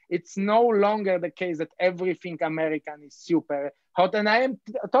mean, it's no longer the case that everything American is super hot, and I am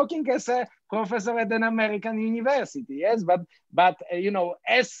talking as a professor at an American university. Yes, but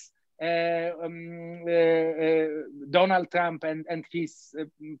as Donald Trump and his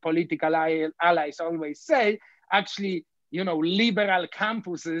political allies always say, actually, liberal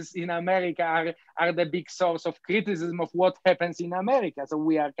campuses in America are the big source of criticism of what happens in America. So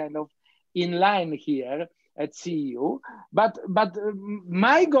we are kind of in line here at CEU. But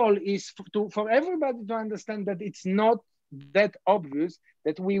my goal is for everybody to understand that it's not that obvious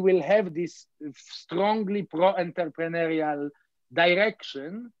that we will have this strongly pro-entrepreneurial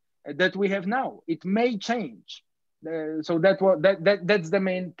direction that we have now. It may change. So that's the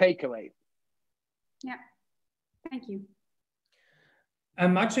main takeaway. Yeah, thank you.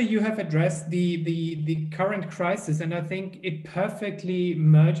 Maciej, you have addressed the current crisis, and I think it perfectly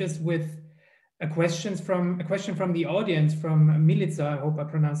merges with a question from the audience, from Milica. I hope I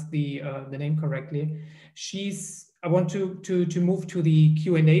pronounced the name correctly. I want to move to the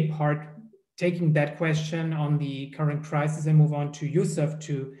Q&A part, taking that question on the current crisis, and move on to Yusaf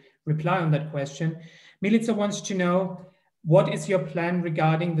to reply on that question. Milica wants to know, what is your plan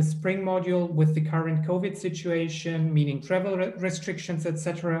regarding the spring module with the current COVID situation, meaning travel restrictions,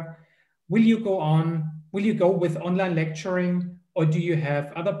 etc.? Will you go with online lecturing, or do you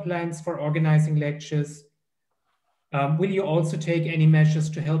have other plans for organizing lectures? Will you also take any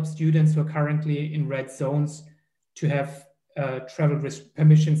measures to help students who are currently in red zones to have travel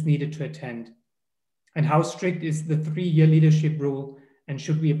permissions needed to attend? And how strict is the 3-year leadership rule, and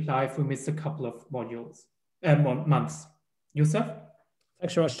should we apply if we miss a couple of months? Yusaf?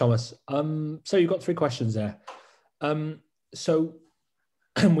 Thanks very much, Thomas. So you've got 3 questions there. So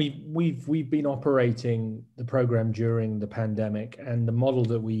we've been operating the program during the pandemic, and the model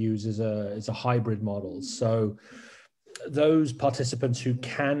that we use is a hybrid model. So those participants who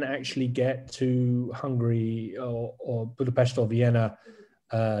can actually get to Hungary or Budapest or Vienna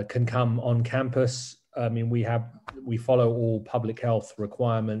can come on campus. I mean, we follow all public health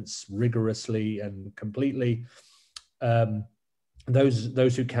requirements rigorously and completely.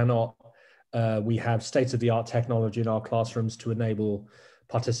 Those who cannot, we have state-of-the-art technology in our classrooms to enable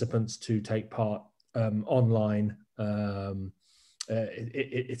participants to take part online.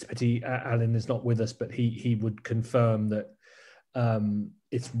 It's a pity Alin is not with us, but he would confirm that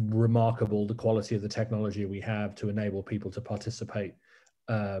it's remarkable the quality of the technology we have to enable people to participate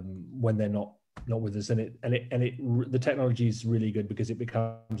when they're not not with us, and the technology is really good because it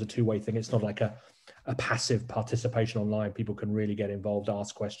becomes a two-way thing. It's not like a passive participation online. People can really get involved,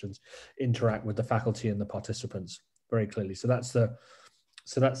 ask questions, interact with the faculty and the participants very clearly. So that's the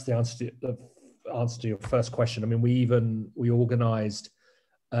answer to your first question. I mean, we organized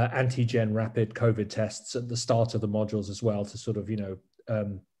antigen rapid COVID tests at the start of the modules as well, to sort of,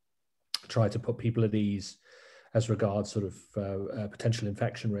 try to put people at ease as regards sort of potential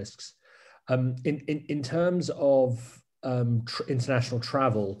infection risks. In terms of international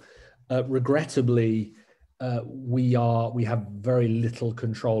travel, regrettably, we have very little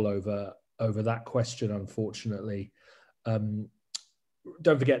control over that question, unfortunately.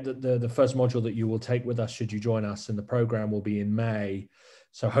 Don't forget that the first module that you will take with us, should you join us in the program, will be in May.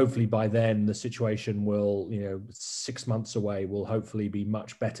 So hopefully by then the situation will, 6 months away, will hopefully be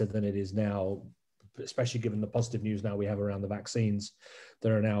much better than it is now, especially given the positive news now we have around the vaccines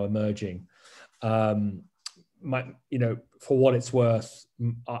that are now emerging. For what it's worth,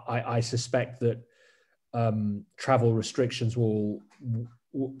 I suspect that travel restrictions were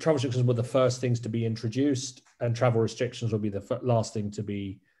the first things to be introduced, and travel restrictions will be the last thing to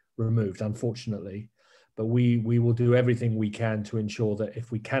be removed, unfortunately. But we will do everything we can to ensure that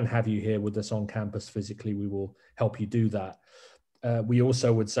if we can have you here with us on campus physically, we will help you do that. We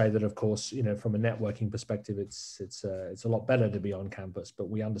also would say that, of course, from a networking perspective, it's a lot better to be on campus, but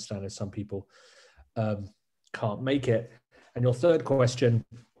we understand that some people can't make it. And your third question,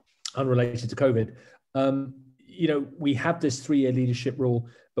 unrelated to COVID, we have this 3-year leadership rule,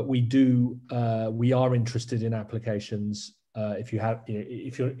 but we are interested in applications. If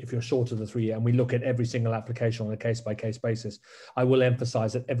you're short of the 3-year, and we look at every single application on a case-by-case basis. I will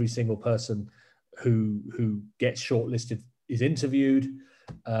emphasize that every single person who gets shortlisted is interviewed.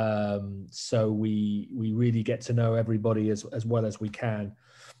 So we really get to know everybody as well as we can.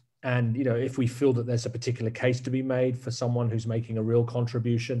 And, if we feel that there's a particular case to be made for someone who's making a real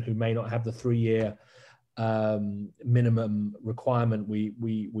contribution, who may not have the 3-year minimum requirement,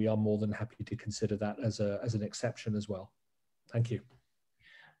 we are more than happy to consider that as an exception as well. Thank you.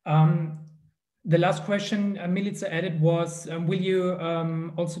 The last question Milica added was, will you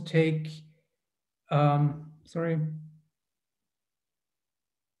also take,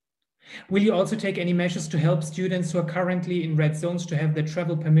 will you also take any measures to help students who are currently in red zones to have the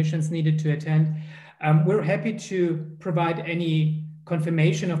travel permissions needed to attend? We're happy to provide any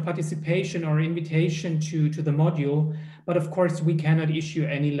confirmation of participation or invitation to the module, but of course we cannot issue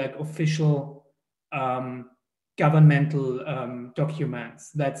any official governmental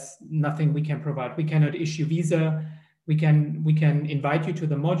documents. That's nothing we can provide. We cannot issue visa. We can invite you to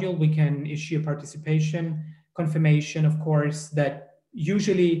the module. We can issue a participation confirmation, of course, that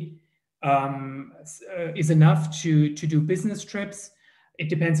usually is enough to do business trips. It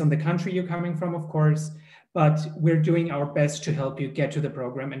depends on the country you're coming from, of course, but we're doing our best to help you get to the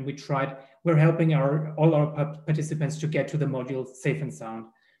program, and we're helping all our participants to get to the module safe and sound.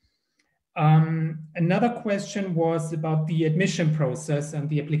 Another question was about the admission process and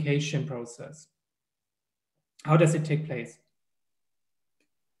the application process. How does it take place?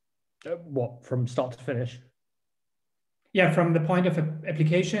 What, from start to finish? Yeah, from the point of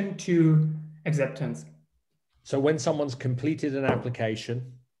application to acceptance. So when someone's completed an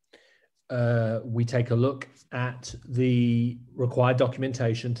application, we take a look at the required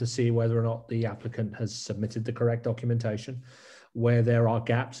documentation to see whether or not the applicant has submitted the correct documentation. Where there are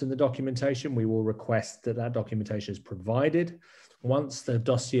gaps in the documentation, we will request that documentation is provided. Once the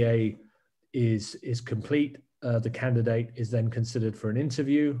dossier is complete, the candidate is then considered for an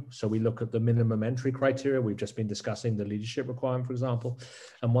interview. So we look at the minimum entry criteria. We've just been discussing the leadership requirement, for example.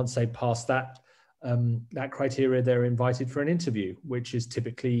 And once they pass that criteria, they're invited for an interview, which is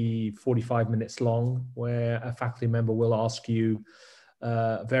typically 45 minutes long, where a faculty member will ask you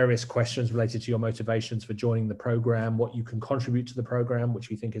various questions related to your motivations for joining the program, what you can contribute to the program, which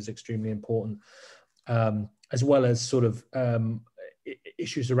we think is extremely important, as well as sort of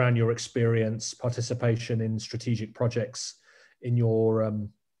issues around your experience, participation in strategic projects in your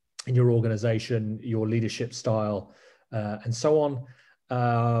organization, your leadership style, and so on.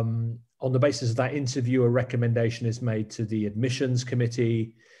 On the basis of that interview, a recommendation is made to the admissions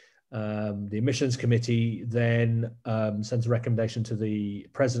committee. The admissions committee then sends a recommendation to the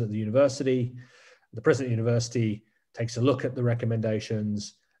president of the university. The president of the university takes a look at the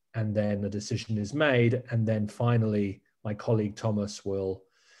recommendations, and then a decision is made. And then finally, my colleague Thomas will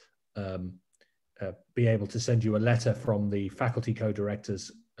be able to send you a letter from the faculty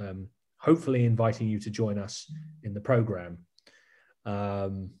co-directors, hopefully inviting you to join us in the program.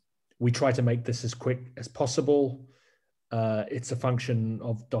 We try to make this as quick as possible. it's a function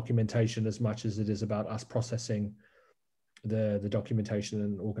of documentation as much as it is about us processing the documentation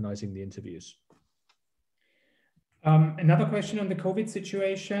and organizing the interviews. Another question on the COVID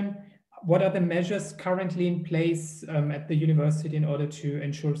situation. What are the measures currently in place at the university in order to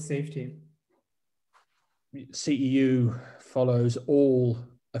ensure safety? CEU follows all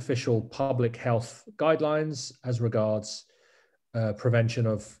official public health guidelines as regards prevention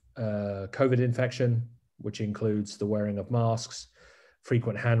of COVID infection, which includes the wearing of masks,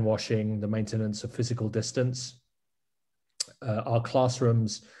 frequent hand washing, the maintenance of physical distance. Our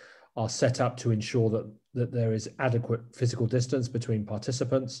classrooms are set up to ensure that there is adequate physical distance between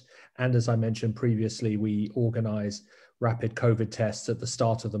participants. And as I mentioned previously, we organize rapid COVID tests at the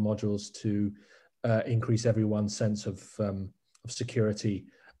start of the modules to increase everyone's sense of security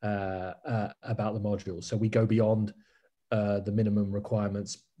about the modules. So we go beyond the minimum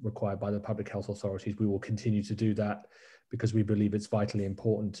requirements required by the public health authorities. We will continue to do that because we believe it's vitally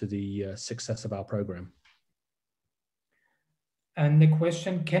important to the success of our program. And the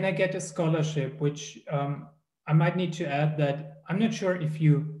question, can I get a scholarship? Which I might need to add that I'm not sure if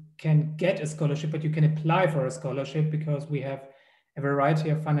you can get a scholarship, but you can apply for a scholarship because we have a variety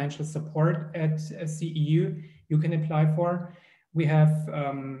of financial support at CEU you can apply for. We have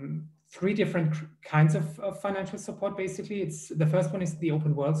 3 different kinds of financial support, basically. The first one is the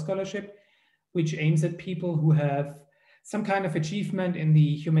Open World Scholarship, which aims at people who have some kind of achievement in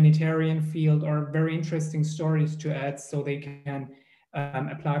the humanitarian field or very interesting stories to add so they can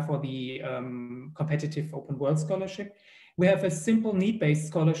apply for the competitive Open World Scholarship. We have a simple need-based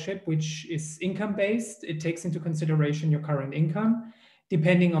scholarship, which is income-based. It takes into consideration your current income,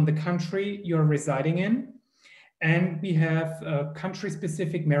 depending on the country you're residing in. And we have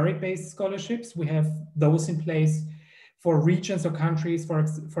country-specific merit-based scholarships. We have those in place for regions or countries,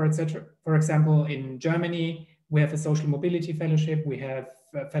 for example, in Germany, we have a social mobility fellowship. We have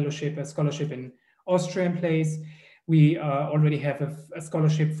a scholarship in Austria in place. We already have a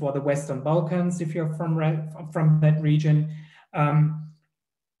scholarship for the Western Balkans, if you're from that region.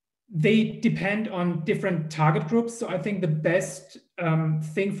 They depend on different target groups. So I think the best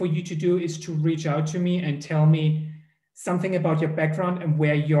thing for you to do is to reach out to me and tell me something about your background and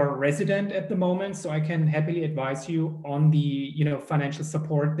where you're resident at the moment, so I can happily advise you on the financial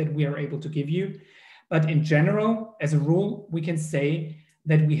support that we are able to give you. But in general, as a rule, we can say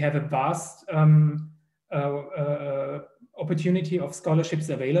that we have a vast opportunity of scholarships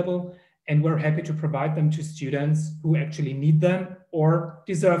available, and we're happy to provide them to students who actually need them or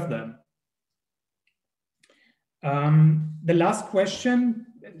deserve them. The last question,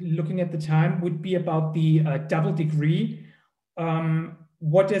 looking at the time, would be about the double degree.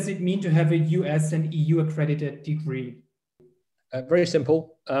 What does it mean to have a US and EU accredited degree? Very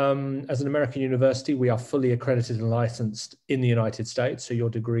simple. As an American university, we are fully accredited and licensed in the United States. So your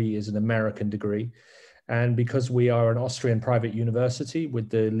degree is an American degree. And because we are an Austrian private university with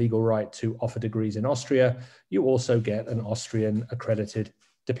the legal right to offer degrees in Austria, you also get an Austrian accredited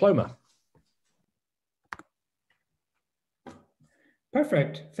diploma.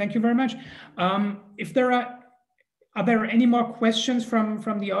 Perfect. Thank you very much. If there are there any more questions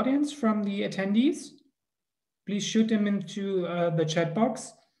from the audience, from the attendees? Please shoot them into the chat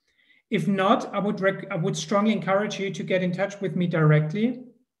box. If not, I would strongly encourage you to get in touch with me directly.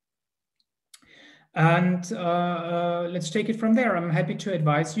 And let's take it from there. I'm happy to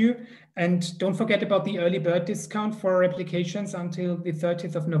advise you. And don't forget about the early bird discount for applications until the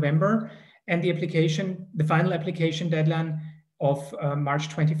 30th of November and the final application deadline of March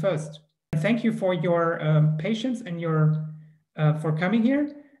 21st. And thank you for your patience and for coming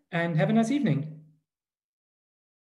here, and have a nice evening.